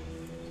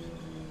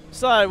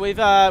 So we've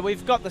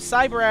got the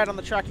Sabre out on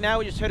the track now.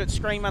 We just heard it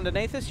scream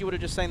underneath us. You would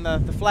have just seen the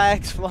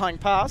flags flying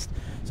past.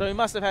 So we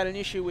must have had an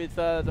issue with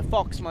the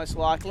Fox most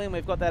likely, and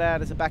we've got that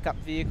out as a backup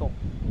vehicle.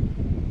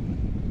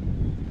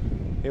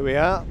 Here we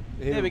are.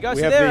 There we go.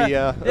 So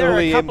there are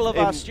a couple of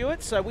our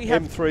Stuarts. So we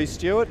have M3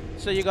 Stuart.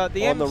 So you got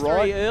the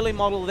M3 early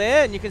model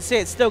there, and you can see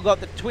it's still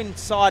got the twin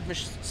side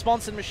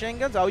sponson machine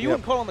guns. Oh, you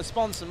wouldn't call them a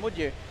sponson, would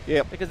you?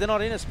 Yep. Because they're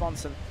not in a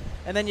sponson.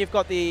 And then you've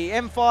got the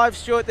M5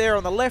 Stuart there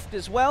on the left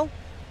as well.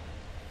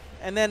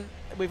 And then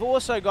we've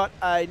also got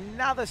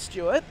another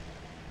Stuart,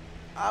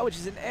 which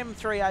is an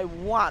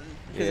M3A1,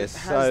 because it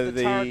has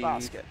the turret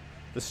basket.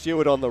 The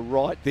Stuart on the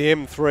right, the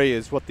M3,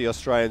 is what the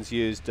Australians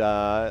used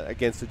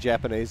against the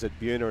Japanese at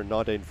Buna in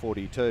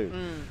 1942.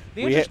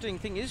 The interesting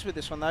thing is with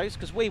this one, though, is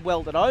because we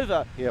welded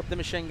over the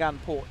machine gun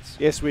ports.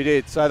 Yes, we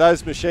did. So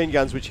those machine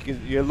guns, which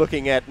you're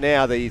looking at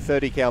now, the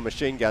 30 cal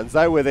machine guns,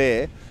 they were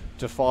there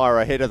to fire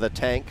ahead of the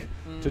tank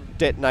to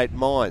detonate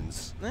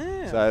mines.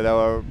 Yeah. So they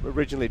were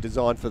originally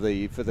designed for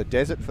the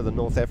desert, for the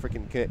North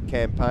African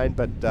campaign,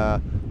 but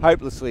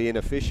hopelessly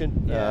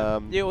inefficient. Yeah.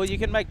 Well, you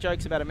can make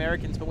jokes about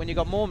Americans, but when you've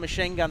got more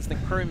machine guns than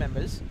crew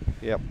members.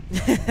 Yep.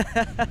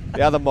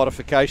 The other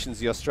modifications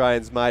the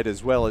Australians made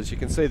as well, as you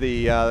can see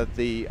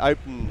the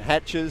open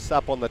hatches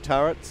up on the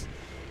turrets,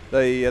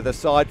 the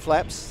side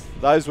flaps,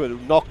 those were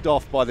knocked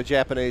off by the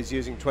Japanese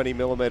using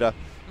 20mm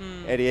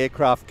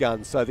anti-aircraft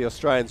guns. So the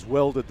Australians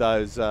welded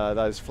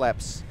those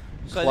flaps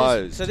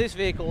closed. So this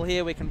vehicle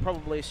here, we can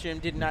probably assume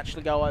didn't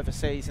actually go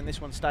overseas, and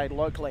this one stayed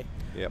locally.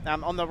 Yep.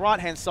 On the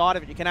right-hand side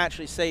of it, you can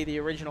actually see the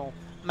original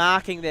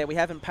marking there. We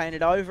haven't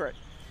painted over it.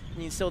 And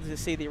you can still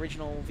see the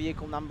original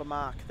vehicle number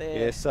mark there.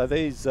 Yes, so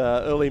these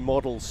early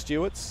model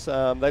Stuarts,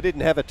 they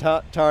didn't have a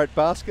turret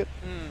basket.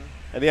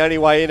 And the only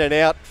way in and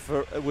out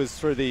was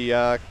through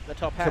the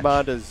top hatch.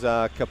 commander's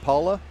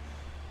cupola.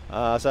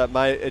 So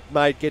it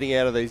made getting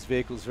out of these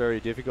vehicles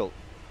very difficult.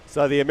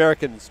 So the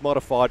Americans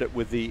modified it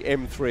with the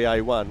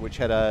M3A1, which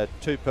had a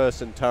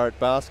 2-person turret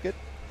basket,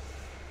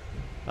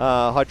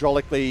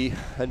 hydraulically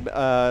and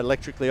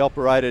electrically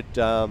operated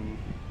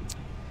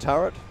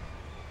turret,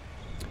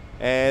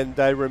 and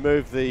they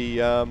removed the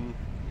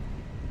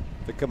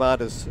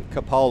commander's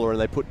cupola and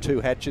they put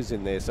 2 hatches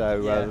in there,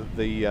 so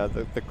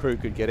the crew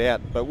could get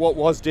out. But what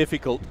was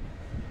difficult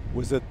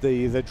was that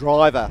the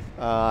driver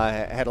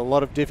had a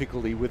lot of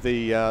difficulty with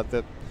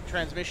the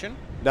transmission.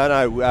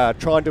 No,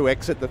 trying to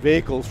exit the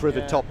vehicle through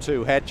the top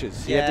 2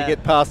 hatches. You had to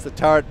get past the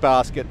turret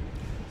basket.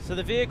 So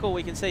the vehicle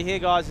we can see here,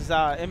 guys, is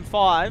our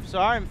M5. So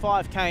our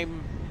M5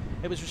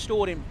 it was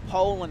restored in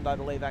Poland, I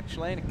believe,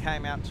 actually, and it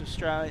came out to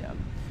Australia.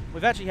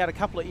 We've actually had a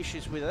couple of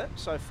issues with it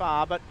so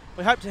far, but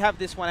we hope to have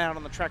this one out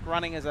on the track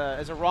running as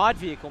a ride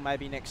vehicle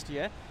maybe next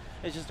year.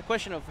 It's just a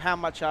question of how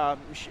much our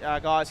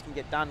guys can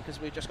get done, because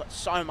we've just got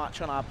so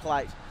much on our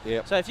plate.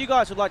 Yep. So if you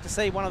guys would like to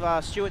see one of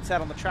our Stuarts out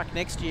on the track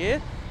next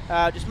year,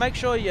 just make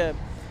sure you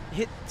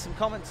hit some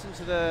comments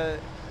onto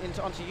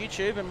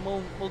YouTube, and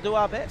we'll do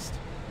our best.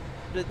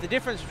 The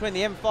difference between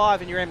the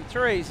M5 and your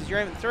M3s is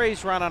your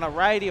M3s run on a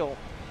radial.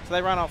 So So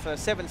they run off a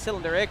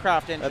 7-cylinder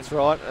aircraft engine. That's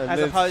right. And as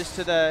opposed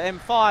to the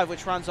M5,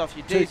 which runs off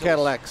your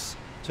diesels.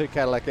 Two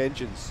Cadillac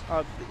engines.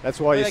 That's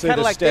why you see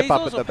Cadillac the step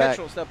up at the back.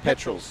 Petrols? They're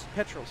petrols.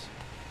 Petrols.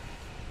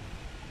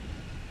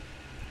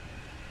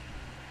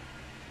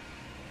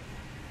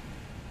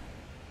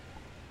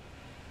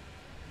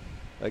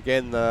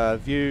 Again, the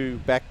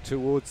view back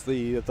towards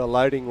the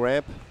loading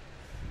ramp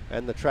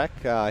and the track.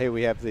 Here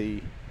we have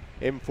the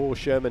M4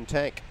 Sherman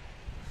tank,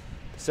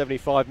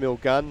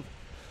 75mm gun.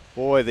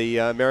 Boy, the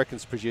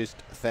Americans produced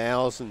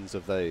thousands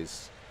of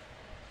these.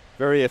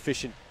 Very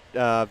efficient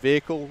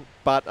vehicle,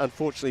 but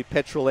unfortunately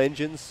petrol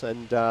engines,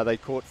 and they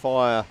caught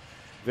fire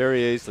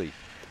very easily.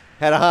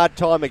 Had a hard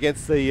time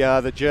against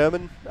the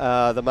German,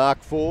 the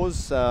Mark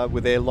IVs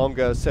with their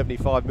longer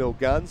 75mm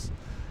guns,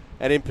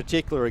 and in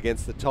particular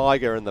against the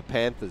Tiger and the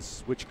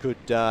Panthers, which could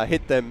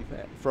hit them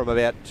from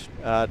about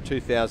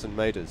 2,000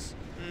 metres.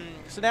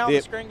 So now on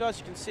the screen, guys,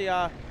 you can see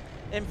our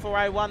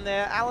M4A1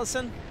 there,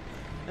 Allison,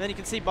 and then you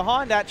can see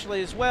behind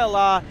actually as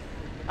well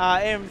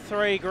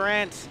M3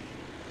 Grant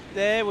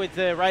there with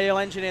the radial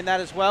engine in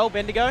that as well,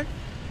 Bendigo.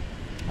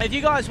 If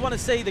you guys want to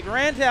see the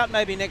Grant out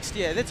maybe next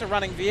year, that's a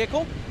running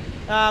vehicle.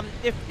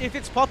 If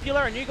it's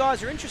popular and you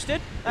guys are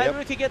interested, maybe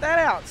we could get that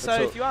out.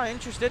 So if you are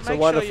interested, make sure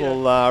you... It's a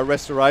wonderful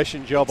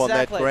restoration job on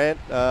that Grant.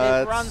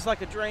 It runs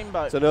like a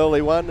dreamboat. It's an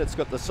early one. It's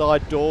got the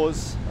side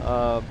doors.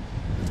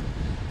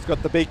 It's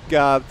got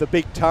the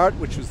big turret,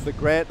 which was the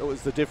Grant. It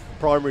was the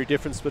primary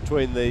difference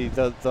between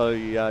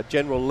the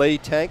General Lee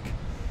tank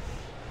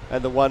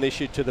and the one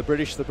issued to the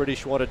British. The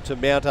British wanted to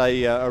mount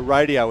a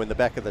radio in the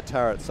back of the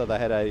turret, so they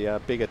had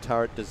a bigger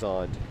turret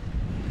designed.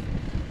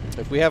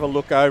 If we have a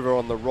look over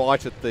on the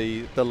right at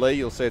the Lee,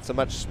 you'll see it's a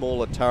much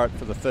smaller turret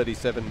for the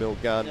 37mm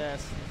gun.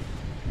 Yes.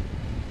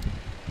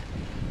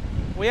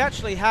 We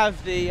actually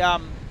have the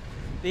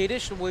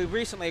additional, we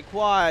recently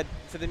acquired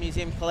for the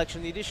museum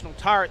collection, the additional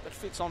turret that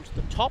fits onto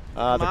the top.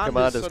 The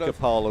Commander's sort of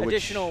cupola.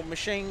 Additional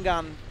machine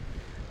gun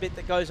bit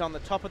that goes on the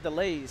top of the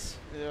Lees.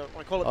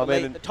 I call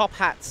it the top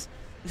hats.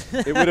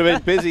 It would have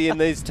been busy in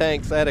these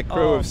tanks. They had a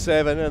crew of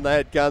 7 and they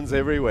had guns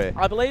everywhere.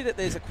 I believe that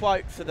there's a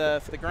quote for the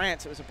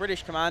Grants. It was a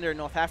British commander in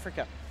North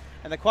Africa,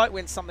 and the quote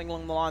went something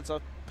along the lines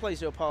of,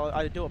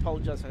 I do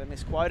apologise if I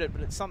misquoted,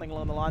 but it's something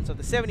along the lines of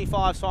the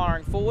 75's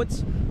firing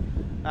forwards,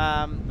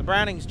 the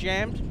Browning's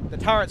jammed, the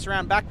turret's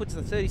around backwards,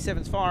 the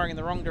 37's firing in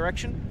the wrong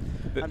direction.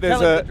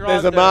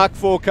 There's a Mark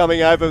IV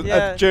coming over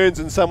at Dunes,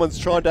 and someone's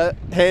trying to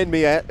hand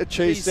me a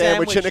cheese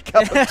sandwich and a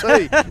cup of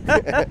tea.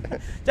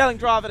 Telling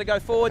driver to go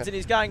forwards, and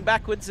he's going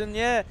backwards, and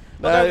look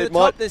over the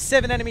top, there's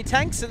 7 enemy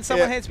tanks, and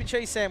someone hands me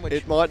cheese sandwich.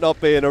 It might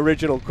not be an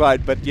original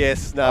quote, but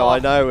yes, I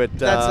know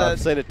it. I've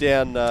seen it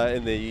down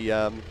in the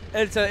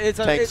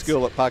tank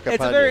school at Puckapunya.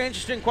 It's a very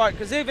interesting quote,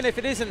 because even if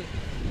it isn't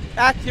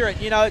accurate,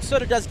 it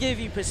sort of does give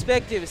you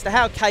perspective as to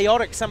how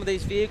chaotic some of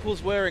these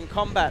vehicles were in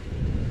combat.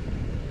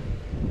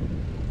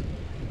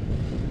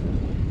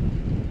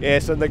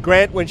 Yes, and the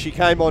Grant, when she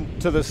came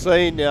onto the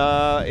scene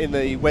in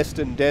the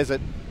Western Desert,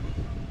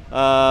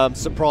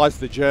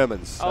 surprised the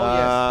Germans.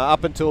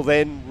 Up until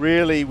then,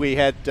 really, we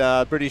had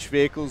British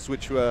vehicles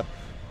which were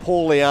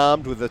poorly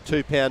armed with a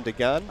 2-pounder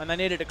gun. And they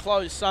needed to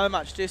close so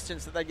much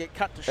distance that they get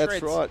cut to shreds.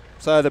 That's right.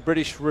 So the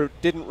British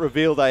didn't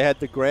reveal they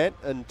had the Grant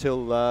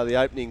until the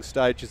opening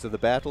stages of the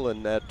battle,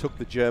 and took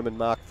the German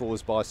Mark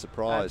IVs by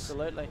surprise.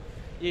 Absolutely.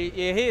 You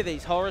hear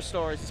these horror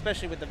stories,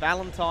 especially with the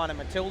Valentine and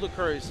Matilda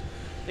crews,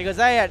 because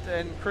they had,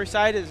 and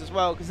Crusaders as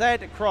well, because they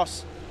had to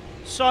cross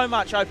so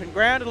much open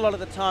ground a lot of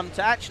the time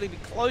to actually be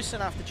close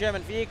enough to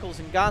German vehicles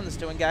and guns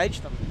to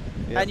engage them.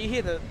 Yep. And you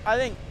hear I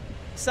think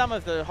some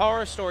of the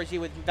horror stories here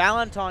with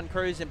Valentine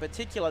crews in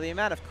particular, the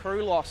amount of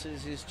crew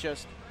losses is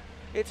just,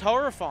 it's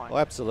horrifying. Oh,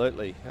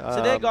 absolutely.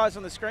 So there, guys,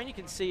 on the screen you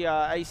can see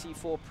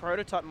AC4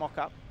 prototype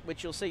mock-up,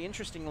 which you'll see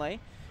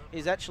interestingly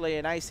is actually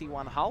an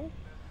AC1 hull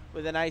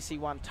with an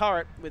AC1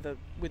 turret with the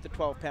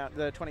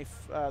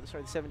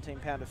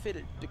 17-pounder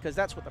fitted, because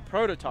that's what the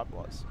prototype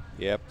was.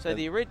 Yep. So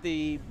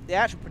the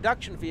actual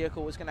production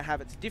vehicle was going to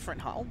have its different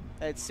hull.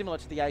 It's similar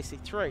to the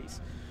AC3s,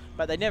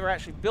 but they never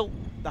actually built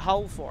the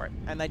hull for it,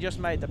 and they just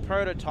made the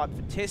prototype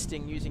for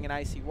testing using an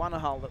AC1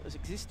 hull that was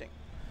existing.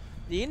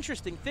 The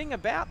interesting thing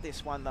about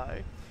this one, though,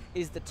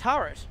 is the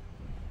turret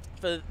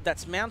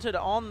that's mounted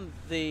on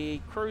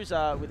the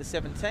cruiser with a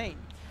 17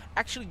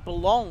 actually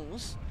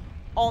belongs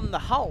on the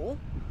hull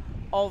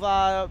of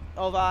our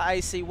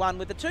AC1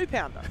 with the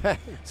 2-pounder.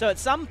 So at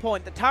some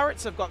point the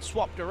turrets have got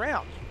swapped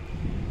around.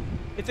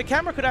 If the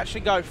camera could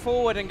actually go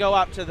forward and go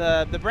up to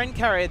the Bren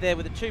carrier there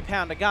with a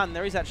 2-pounder gun,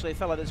 there is actually a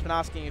fellow that's been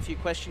asking a few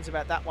questions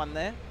about that one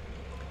there.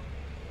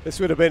 This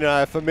would have been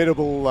a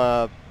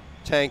formidable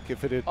tank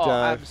if it had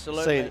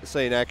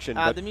seen action.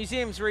 The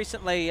museum's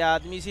recently, the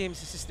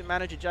museum's assistant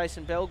manager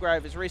Jason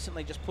Belgrave has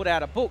recently just put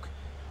out a book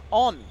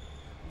on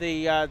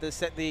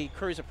the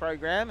cruiser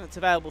program, and it's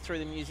available through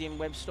the museum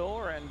web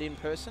store and in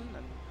person,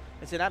 and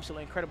it's an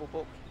absolutely incredible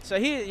book.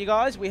 So here, you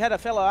guys, we had a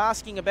fellow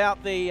asking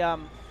about the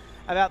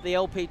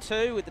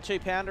LP2 with the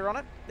 2-pounder on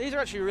it. These are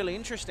actually really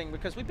interesting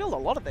because we build a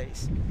lot of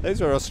these.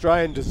 These are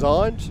Australian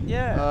designed.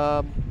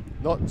 Yeah.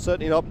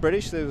 certainly not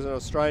British. There was an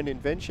Australian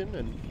invention,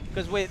 and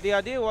because the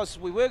idea was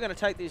we were going to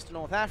take these to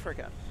North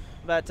Africa,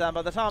 but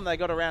by the time they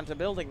got around to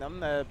building them,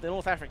 the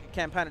North African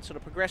campaign had sort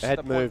of progressed. Had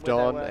to the point moved where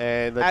on,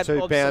 and the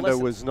 2-pounder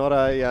was not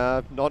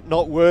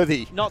not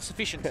worthy, not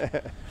sufficient.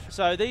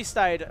 So these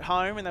stayed at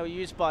home, and they were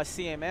used by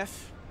CMF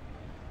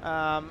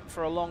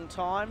for a long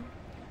time.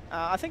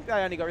 I think they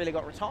only really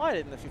got retired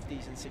in the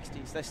 50s and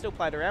 60s. They still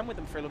played around with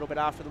them for a little bit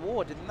after the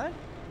war, didn't they?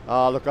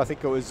 Look, I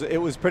think it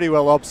was pretty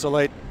well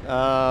obsolete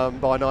by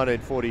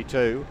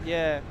 1942.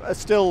 Yeah.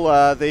 Still,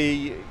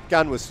 the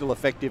gun was still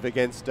effective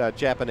against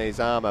Japanese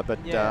armour,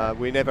 but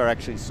we never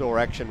actually saw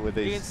action with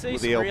these. You can see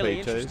with some the LP2s. really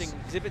interesting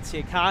exhibits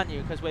here, can't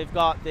you? Because we've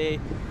got the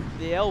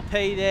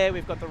LP there,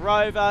 we've got the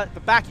Rover. At the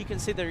back, you can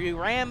see the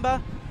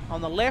Uramba.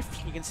 On the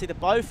left, you can see the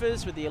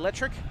Bofors with the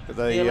electric.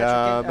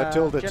 The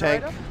Matilda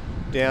generator. tank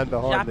down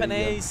behind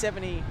Japanese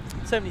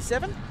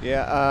 77.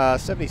 Yeah,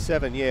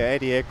 77. Yeah,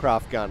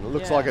 anti-aircraft gun. It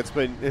looks like it's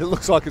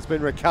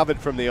been recovered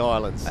from the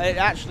islands. It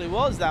actually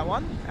was that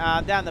one.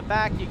 Down the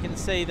back, you can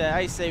see the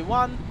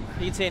AC-1.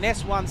 You can see an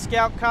S1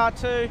 Scout car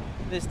too.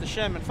 There's the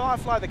Sherman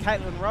Firefly, the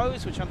Caitlin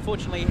Rose, which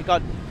unfortunately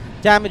got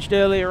damaged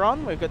earlier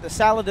on. We've got the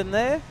Saladin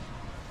there.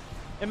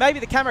 And maybe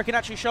the camera can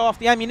actually show off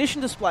the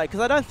ammunition display, because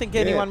I don't think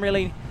anyone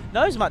really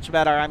knows much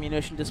about our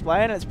ammunition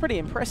display, and it's pretty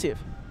impressive.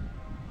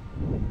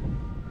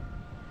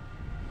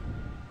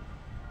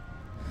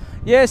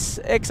 Yes,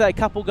 XA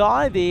couple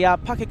guy, the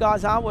Pucker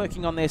guys are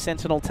working on their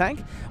Sentinel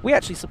tank. We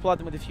actually supplied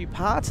them with a few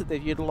parts that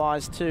they've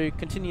utilised to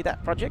continue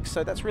that project,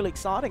 so that's really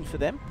exciting for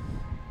them.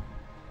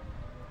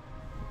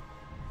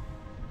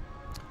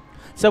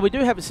 So we do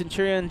have a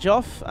Centurion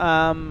Joff.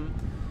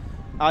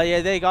 Oh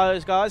yeah, there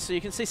goes, guys. So you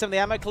can see some of the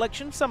ammo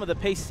collection, some of the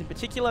pieces in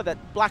particular.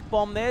 That black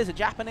bomb there is a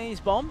Japanese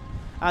bomb.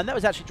 And that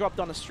was actually dropped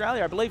on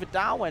Australia, I believe at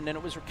Darwin, and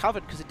it was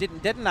recovered because it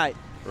didn't detonate.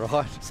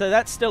 Right. So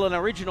that's still an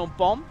original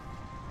bomb,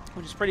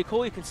 which is pretty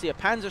cool. You can see a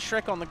Panzer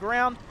Shrek on the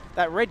ground.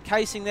 That red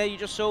casing there you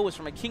just saw was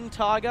from a King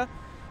Tiger.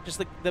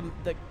 Just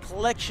the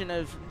collection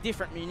of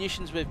different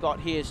munitions we've got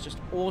here is just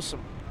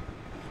awesome.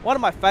 One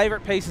of my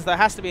favourite pieces, though,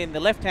 has to be in the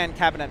left-hand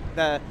cabinet.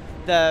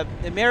 The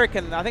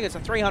American, I think it's a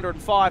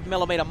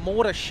 305mm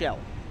mortar shell.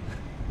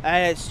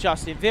 It's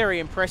just very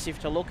impressive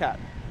to look at.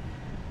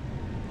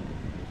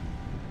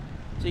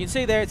 So you can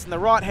see there, it's in the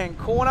right-hand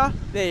corner.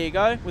 There you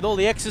go, with all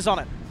the X's on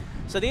it.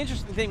 So the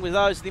interesting thing with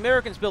those, the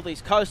Americans built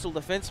these coastal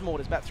defense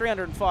mortars, about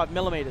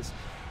 305mm,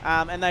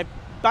 and they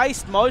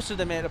based most of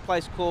them at a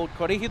place called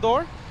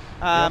Corregidor,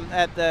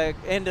 at the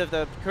end of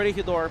the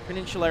Corregidor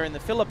Peninsula in the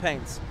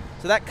Philippines.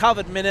 So that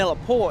covered Manila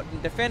Port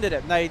and defended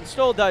it. And they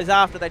installed those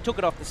after they took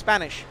it off the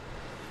Spanish.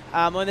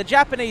 When the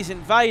Japanese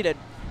invaded,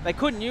 they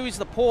couldn't use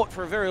the port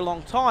for a very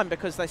long time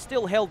because they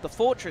still held the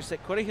fortress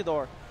at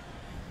Corregidor.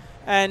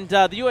 And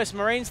the US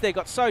Marines there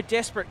got so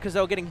desperate because they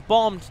were getting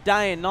bombed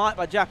day and night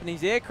by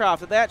Japanese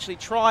aircraft that they actually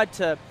tried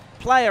to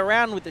play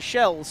around with the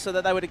shells so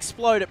that they would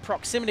explode at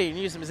proximity and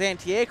use them as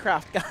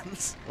anti-aircraft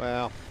guns.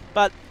 Wow.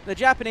 But the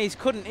Japanese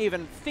couldn't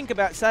even think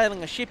about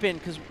sailing a ship in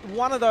because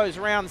one of those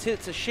rounds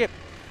hits a ship,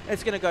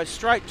 it's going to go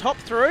straight top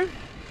through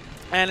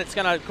and it's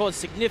going to cause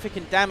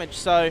significant damage.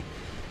 So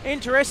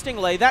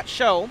interestingly, that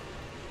shell,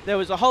 there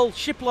was a whole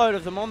shipload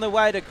of them on their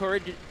way to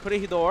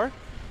Corregidor,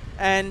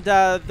 and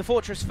the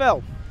fortress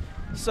fell.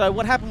 So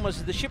what happened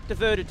was the ship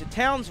diverted to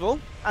Townsville,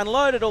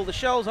 unloaded all the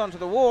shells onto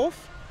the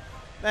wharf,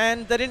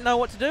 and they didn't know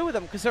what to do with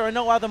them because there are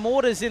no other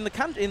mortars in the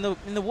country, in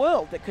the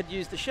world that could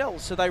use the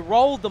shells. So they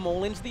rolled them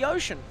all into the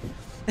ocean.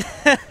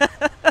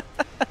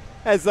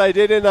 As they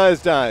did in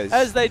those days.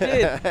 As they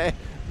did.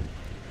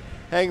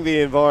 Hang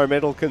the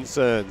environmental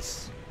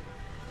concerns.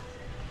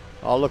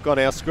 I'll look on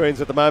our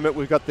screens at the moment.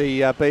 We've got the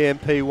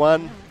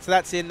BMP-1. So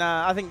that's in,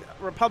 I think,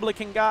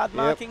 Republican Guard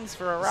markings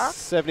for Iraq.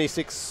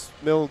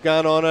 76mm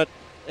gun on it.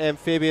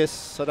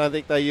 Amphibious. I don't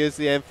think they use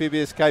the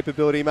amphibious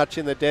capability much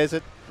in the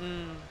desert.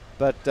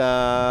 But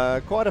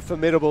quite a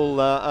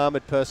formidable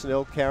armoured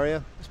personnel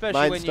carrier.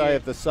 Especially mainstay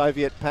of the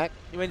Soviet pack.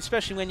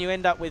 Especially when you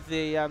end up with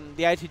the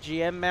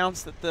ATGM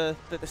mounts that the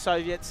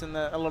Soviets and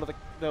a lot of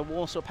the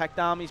Warsaw Pact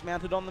armies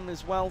mounted on them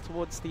as well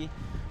towards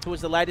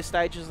the later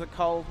stages of the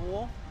Cold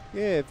War.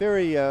 Yeah,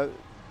 very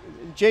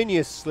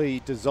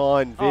ingeniously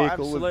designed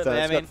vehicle with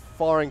it's got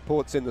firing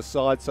ports in the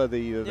side so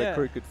the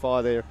crew could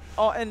fire their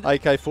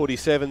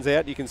AK-47s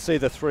out. You can see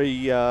the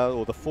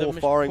four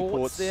firing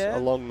ports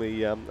along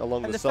the side there.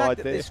 And the fact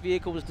that this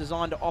vehicle was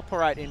designed to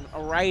operate in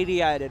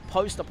irradiated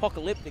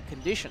post-apocalyptic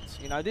conditions.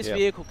 You know, this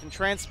vehicle can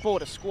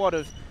transport a squad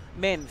of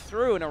men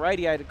through an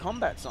irradiated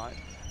combat zone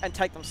and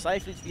take them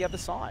safely to the other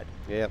side.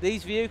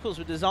 These vehicles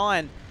were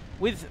designed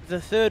with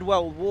the Third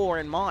World War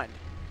in mind.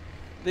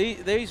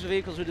 These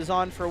vehicles were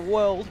designed for a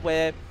world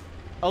where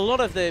a lot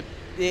of the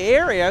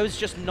area was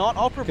just not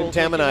operable.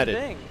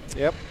 Contaminated.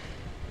 Yep.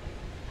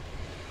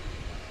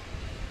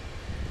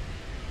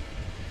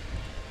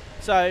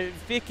 So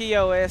Vic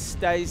EOS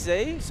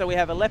DayZ. So we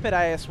have a Leopard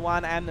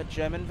AS1 and the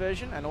German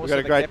version, and also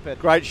we've got a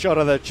great shot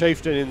of the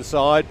Chieftain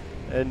inside,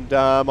 and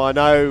I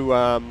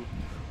know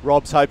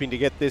Rob's hoping to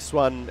get this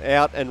one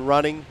out and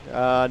running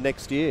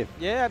next year.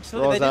 Yeah,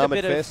 absolutely. They did a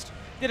bit of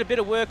Did a bit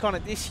of work on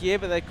it this year,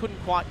 but they couldn't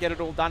quite get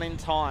it all done in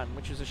time,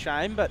 which is a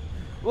shame, but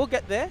we'll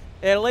get there.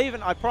 It'll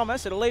even, I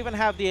promise, it'll even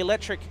have the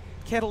electric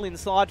kettle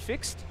inside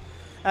fixed,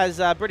 as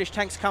British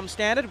tanks come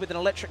standard with an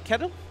electric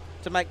kettle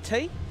to make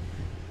tea.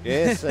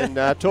 Yes, and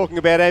talking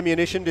about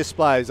ammunition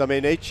displays, I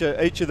mean, each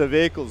of the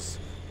vehicles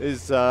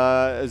is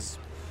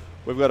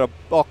we've got a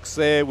box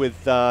there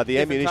with the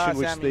ammunition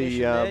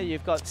which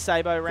you've got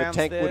Sabre rounds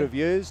the tank there. would have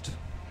used.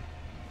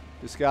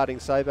 Discarding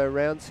Sabre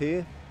rounds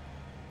here.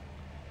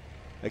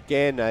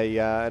 Again,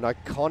 an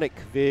iconic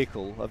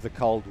vehicle of the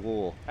Cold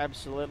War.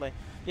 Absolutely.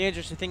 The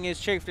interesting thing is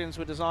Chieftains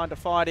were designed to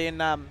fight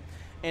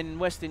in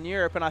Western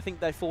Europe, and I think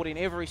they fought in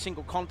every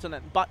single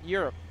continent but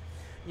Europe.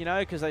 You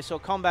know, because they saw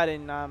combat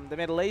in the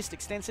Middle East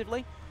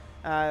extensively.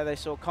 They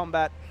saw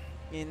combat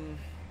in,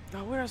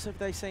 where else have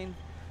they seen?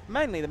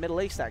 Mainly the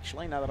Middle East,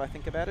 actually, now that I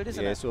think about it,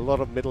 isn't it? Yeah, so a lot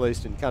of Middle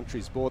Eastern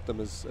countries bought them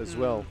as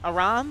well.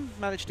 Iran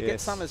managed to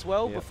get some as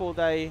well before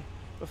the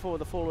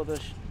fall of the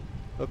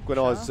Look, when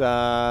I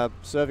was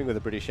serving with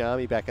the British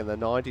Army back in the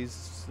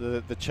 90s,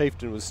 the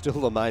Chieftain was still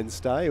the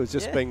mainstay. It was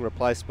just being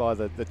replaced by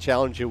the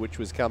Challenger, which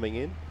was coming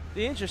in.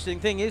 The interesting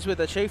thing is with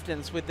the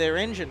Chieftains, with their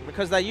engine,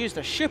 because they used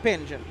a ship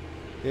engine.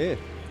 Yeah.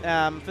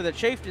 For the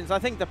Chieftains, I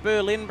think the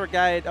Berlin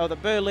Brigade, or the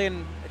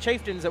Berlin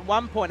Chieftains at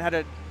one point had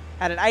an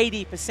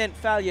 80%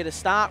 failure to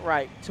start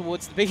rate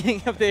towards the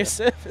beginning of their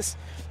service,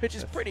 which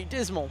is pretty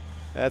dismal.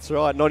 That's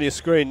right, and on your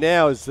screen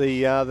now is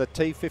the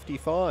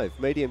T-55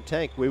 medium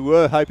tank. We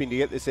were hoping to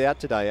get this out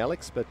today,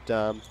 Alex, but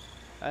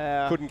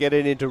couldn't get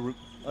it into.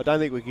 I don't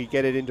think we could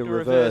get it into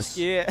reverse.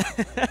 Yeah.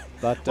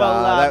 But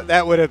well,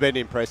 that would have been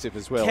impressive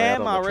as well.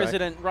 Cam, our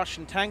resident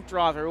Russian tank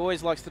driver, who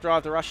always likes to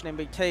drive the Russian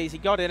MBTs, he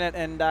got in it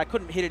and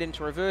couldn't hit it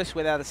into reverse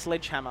without a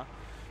sledgehammer.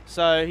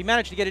 So he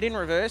managed to get it in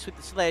reverse with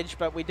the sledge,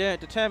 but we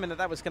determined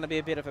that was going to be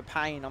a bit of a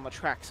pain on the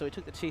track, so we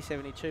took the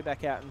T-72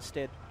 back out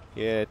instead.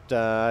 Yeah,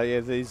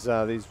 these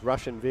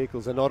Russian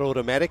vehicles are not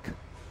automatic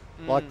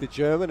like the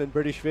German and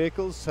British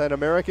vehicles and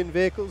American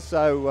vehicles.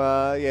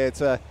 So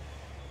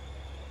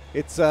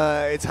it's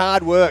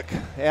hard work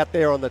out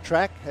there on the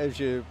track as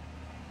you're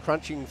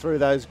crunching through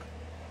those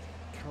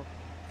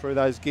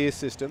gear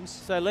systems.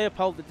 So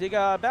Leopold the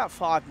Digger, about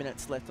 5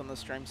 minutes left on the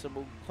stream, so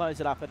we'll close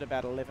it up at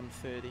about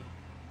 11:30.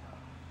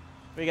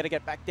 We're going to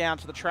get back down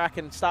to the track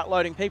and start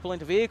loading people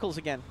into vehicles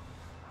again.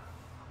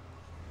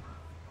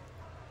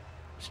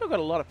 Still got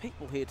a lot of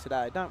people here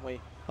today, don't we?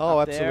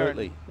 Oh,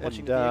 absolutely.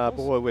 And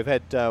boy, we've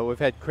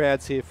had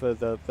crowds here for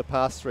the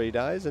past 3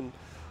 days, and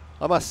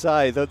I must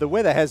say the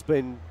weather has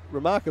been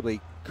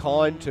remarkably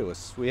kind to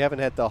us. We haven't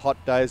had the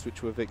hot days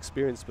which we've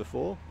experienced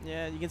before.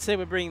 Yeah, you can see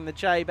we're bringing the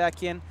J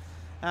back in.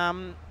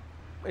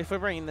 If we're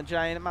bringing the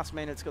J in, it must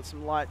mean it's got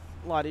some light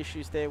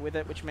issues there with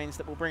it, which means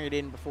that we'll bring it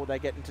in before they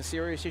get into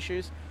serious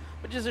issues,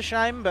 which is a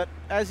shame. But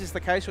as is the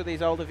case with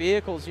these older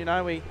vehicles, you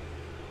know,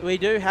 we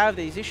do have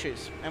these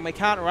issues, and we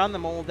can't run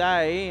them all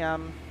day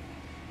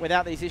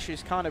without these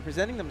issues kind of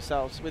presenting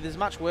themselves with as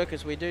much work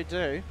as we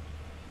do,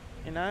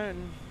 you know,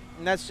 and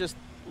that's just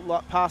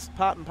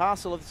part and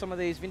parcel of some of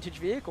these vintage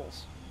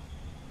vehicles.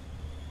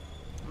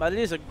 But it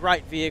is a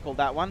great vehicle,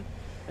 that one,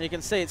 and you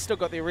can see it's still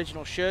got the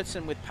original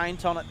Scherzen with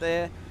paint on it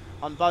there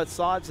on both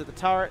sides of the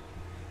turret,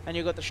 and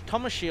you've got the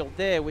Thomas shield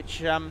there,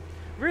 which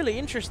really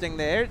interesting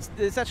there.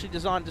 It's actually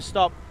designed to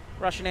stop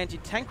Russian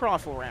anti-tank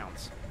rifle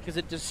rounds, because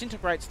it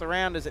disintegrates the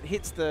round as it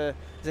hits the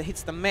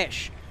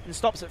mesh and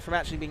stops it from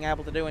actually being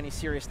able to do any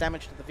serious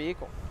damage to the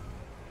vehicle.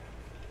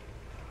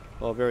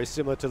 Well, very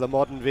similar to the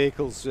modern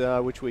vehicles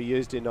which we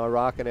used in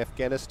Iraq and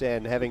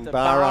Afghanistan, having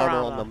bar armour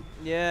on them.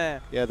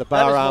 Yeah. Yeah, the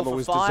bar armour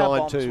was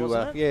designed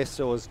to yes,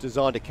 it was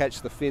designed to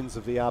catch the fins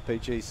of the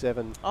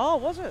RPG-7. Oh,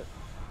 was it?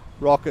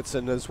 Rockets,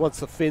 and once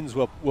the fins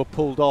were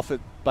pulled off,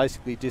 it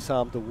basically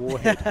disarmed the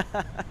warhead.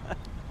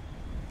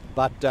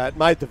 But it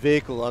made the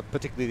vehicle,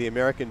 particularly the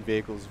American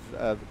vehicles,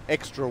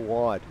 extra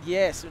wide.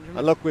 Yes.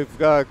 And look, we've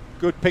got a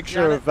good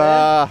picture of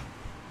the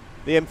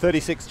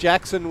M36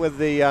 Jackson with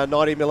the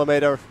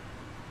 90mm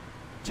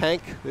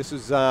tank. This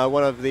is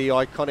one of the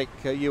iconic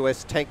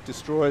US tank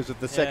destroyers of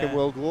the Second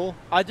World War.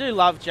 I do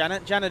love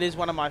Janet. Janet is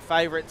one of my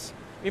favourites.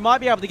 We might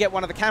be able to get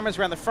one of the cameras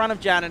around the front of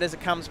Janet as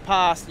it comes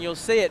past, and you'll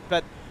see it.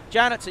 But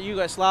Janet's a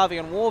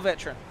Yugoslavian war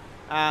veteran,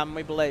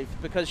 we believe,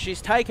 because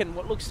she's taken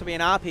what looks to be an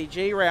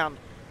RPG round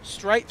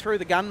straight through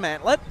the gun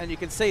mantlet, and you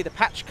can see the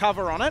patch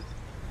cover on it,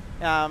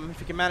 if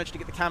you can manage to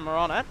get the camera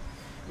on it.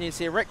 And you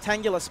see a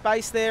rectangular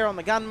space there on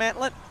the gun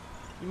mantlet.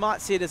 You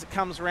might see it as it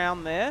comes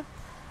around there.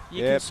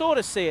 You can sort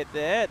of see it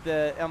there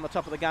on the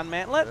top of the gun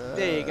mantlet.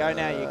 There you go,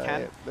 now you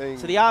can.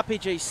 So the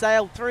RPG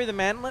sailed through the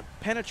mantlet,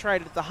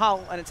 penetrated the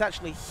hull, and it's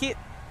actually hit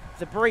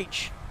the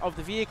breech of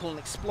the vehicle and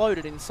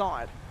exploded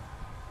inside.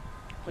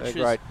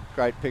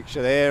 Great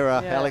picture there.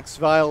 Alex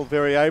Vale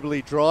very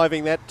ably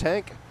driving that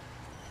tank.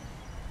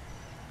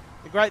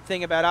 The great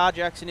thing about our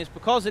Jackson is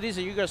because it is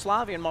a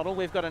Yugoslavian model,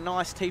 we've got a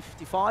nice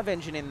T-55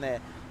 engine in there,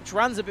 which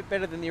runs a bit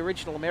better than the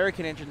original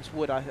American engines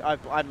would,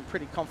 I'm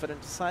pretty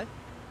confident to say.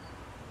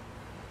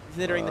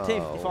 Considering the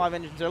T-55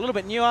 engines are a little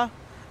bit newer,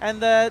 and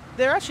they're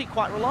actually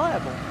quite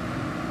reliable.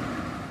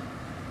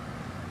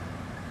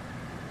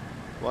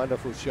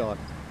 Wonderful shot.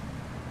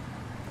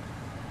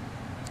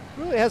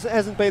 Really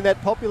hasn't been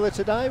that popular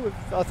today.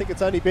 I think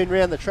it's only been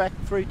around the track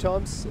 3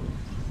 times.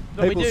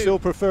 But People still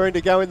preferring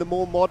to go in the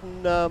more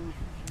modern,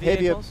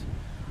 heavier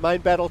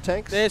main battle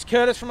tanks. There's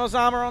Curtis from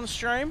AusArmour on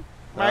stream.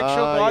 Make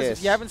sure, guys,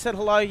 if you haven't said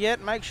hello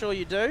yet, make sure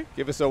you do.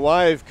 Give us a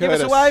wave, Curtis. Give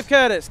us a wave,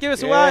 Curtis. Give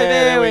us a wave.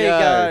 There we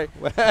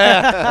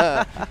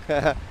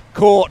go.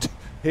 Caught.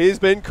 He's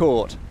been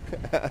caught.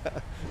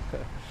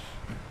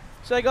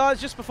 So, guys,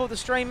 just before the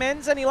stream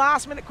ends, any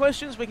last-minute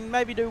questions? We can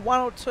maybe do 1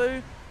 or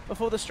 2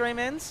 before the stream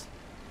ends.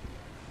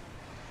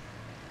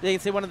 You can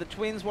see one of the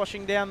twins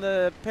washing down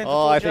the Panzer.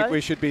 Oh, I think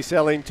we should be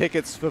selling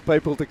tickets for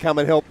people to come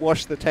and help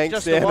wash the tanks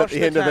just down at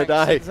the end of the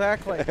day.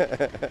 Exactly.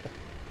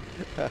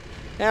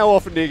 How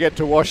often do you get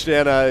to wash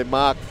down a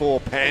Mark IV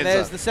Panzer? And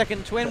there's the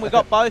second twin. We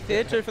got both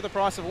here, 2 for the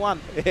price of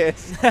 1.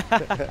 Yes.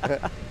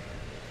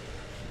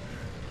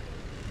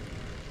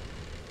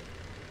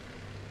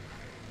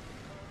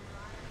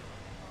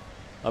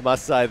 I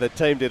must say the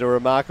team did a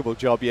remarkable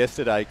job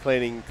yesterday,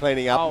 cleaning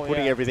up and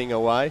putting everything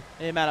away.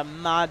 The amount of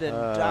mud and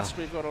dust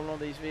we've got on all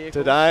these vehicles.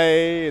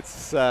 Today,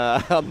 it's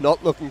I'm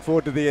not looking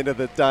forward to the end of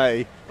the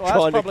day.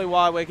 Well, that's probably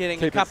why we're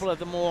getting a couple of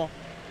the more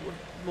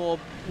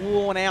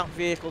worn out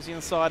vehicles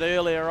inside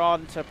earlier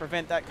on to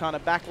prevent that kind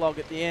of backlog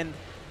at the end.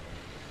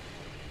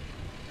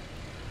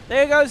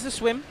 There goes the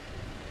swim.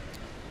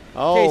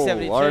 Oh,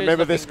 I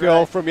remember this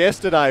girl from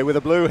yesterday with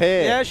the blue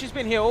hair. Yeah, she's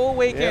been here all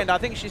weekend. Yep. I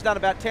think she's done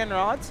about 10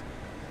 rides.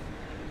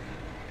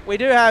 We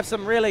do have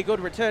some really good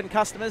return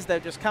customers.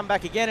 They've just come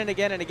back again and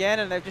again and again,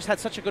 and they've just had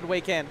such a good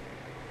weekend.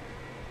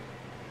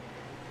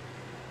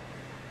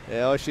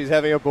 Yeah, well, she's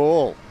having a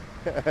ball.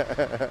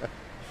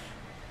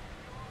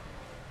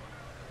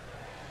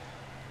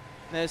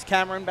 There's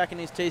Cameron back in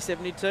his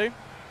T72.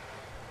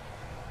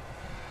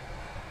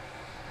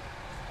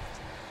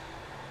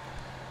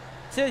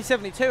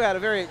 T72 had a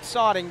very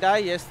exciting day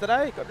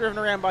yesterday. Got driven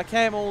around by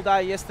Cam all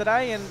day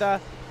yesterday, and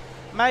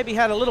maybe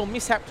had a little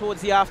mishap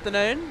towards the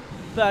afternoon.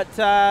 But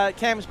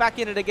Cam's back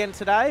in it again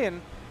today,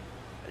 and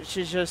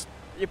she's just,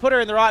 you put her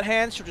in the right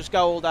hands, she'll just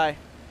go all day.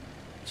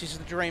 She's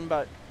the dream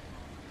boat.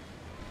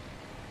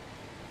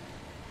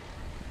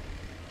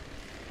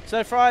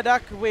 So Friar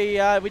Duck, we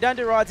don't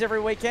do rides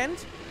every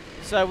weekend.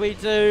 So we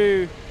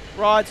do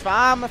rides for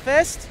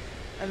AusArmourfest,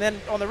 and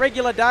then on the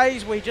regular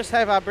days, we just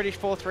have our British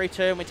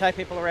 432, and we take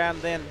people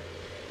around then.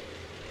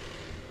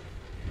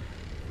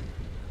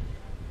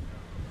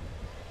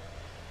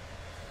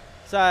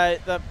 So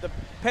the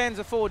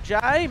Panzer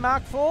 4J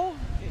Mark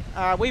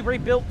IV, we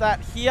rebuilt that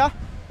here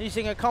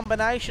using a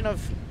combination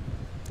of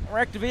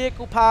wrecked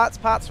vehicle parts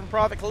from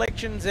private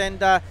collections,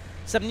 and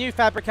some new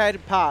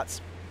fabricated parts.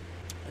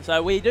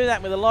 So we do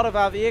that with a lot of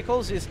our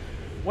vehicles. Is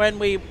when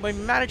we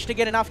manage to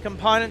get enough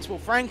components, we'll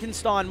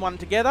Frankenstein one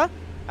together,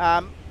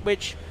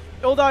 which,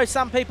 although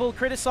some people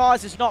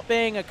criticise as not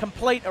being a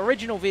complete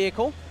original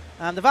vehicle,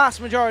 the vast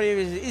majority of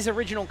it is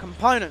original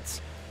components.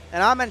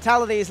 And our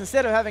mentality is,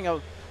 instead of having a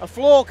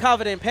floor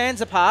covered in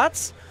Panzer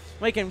parts,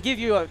 we can give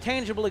you a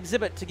tangible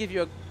exhibit to give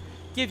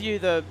you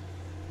the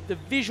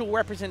visual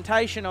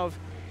representation of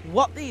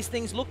what these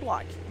things look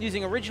like,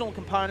 using original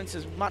components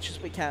as much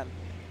as we can.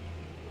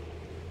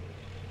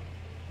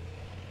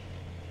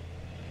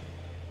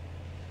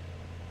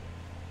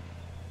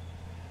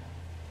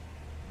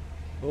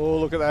 Oh,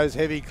 look at those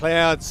heavy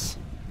clouds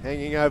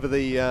hanging over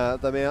the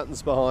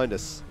mountains behind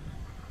us.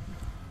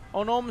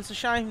 Oh, Norm, it's a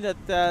shame that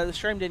the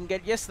stream didn't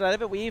get yesterday,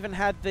 but we even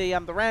had the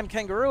Ram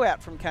Kangaroo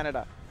out from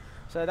Canada.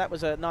 So that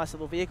was a nice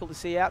little vehicle to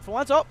see out for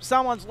once. Oh,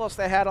 someone's lost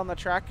their hat on the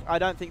track. I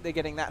don't think they're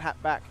getting that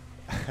hat back.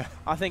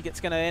 I think it's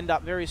going to end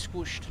up very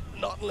squished.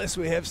 Not unless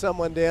we have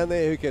someone down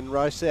there who can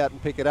race out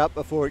and pick it up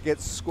before it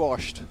gets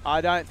squashed.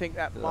 I don't think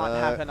that might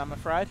happen, I'm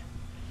afraid.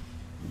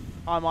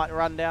 I might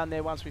run down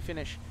there once we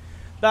finish.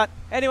 But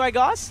anyway,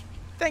 guys,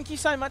 thank you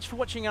so much for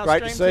watching our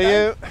stream today.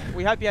 Great to see you.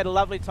 We hope you had a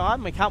lovely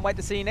time. We can't wait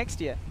to see you next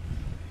year.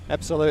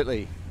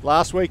 Absolutely.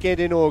 Last weekend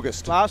in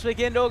August. Last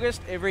weekend,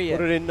 August, every year.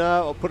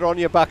 Put it on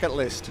your bucket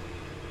list.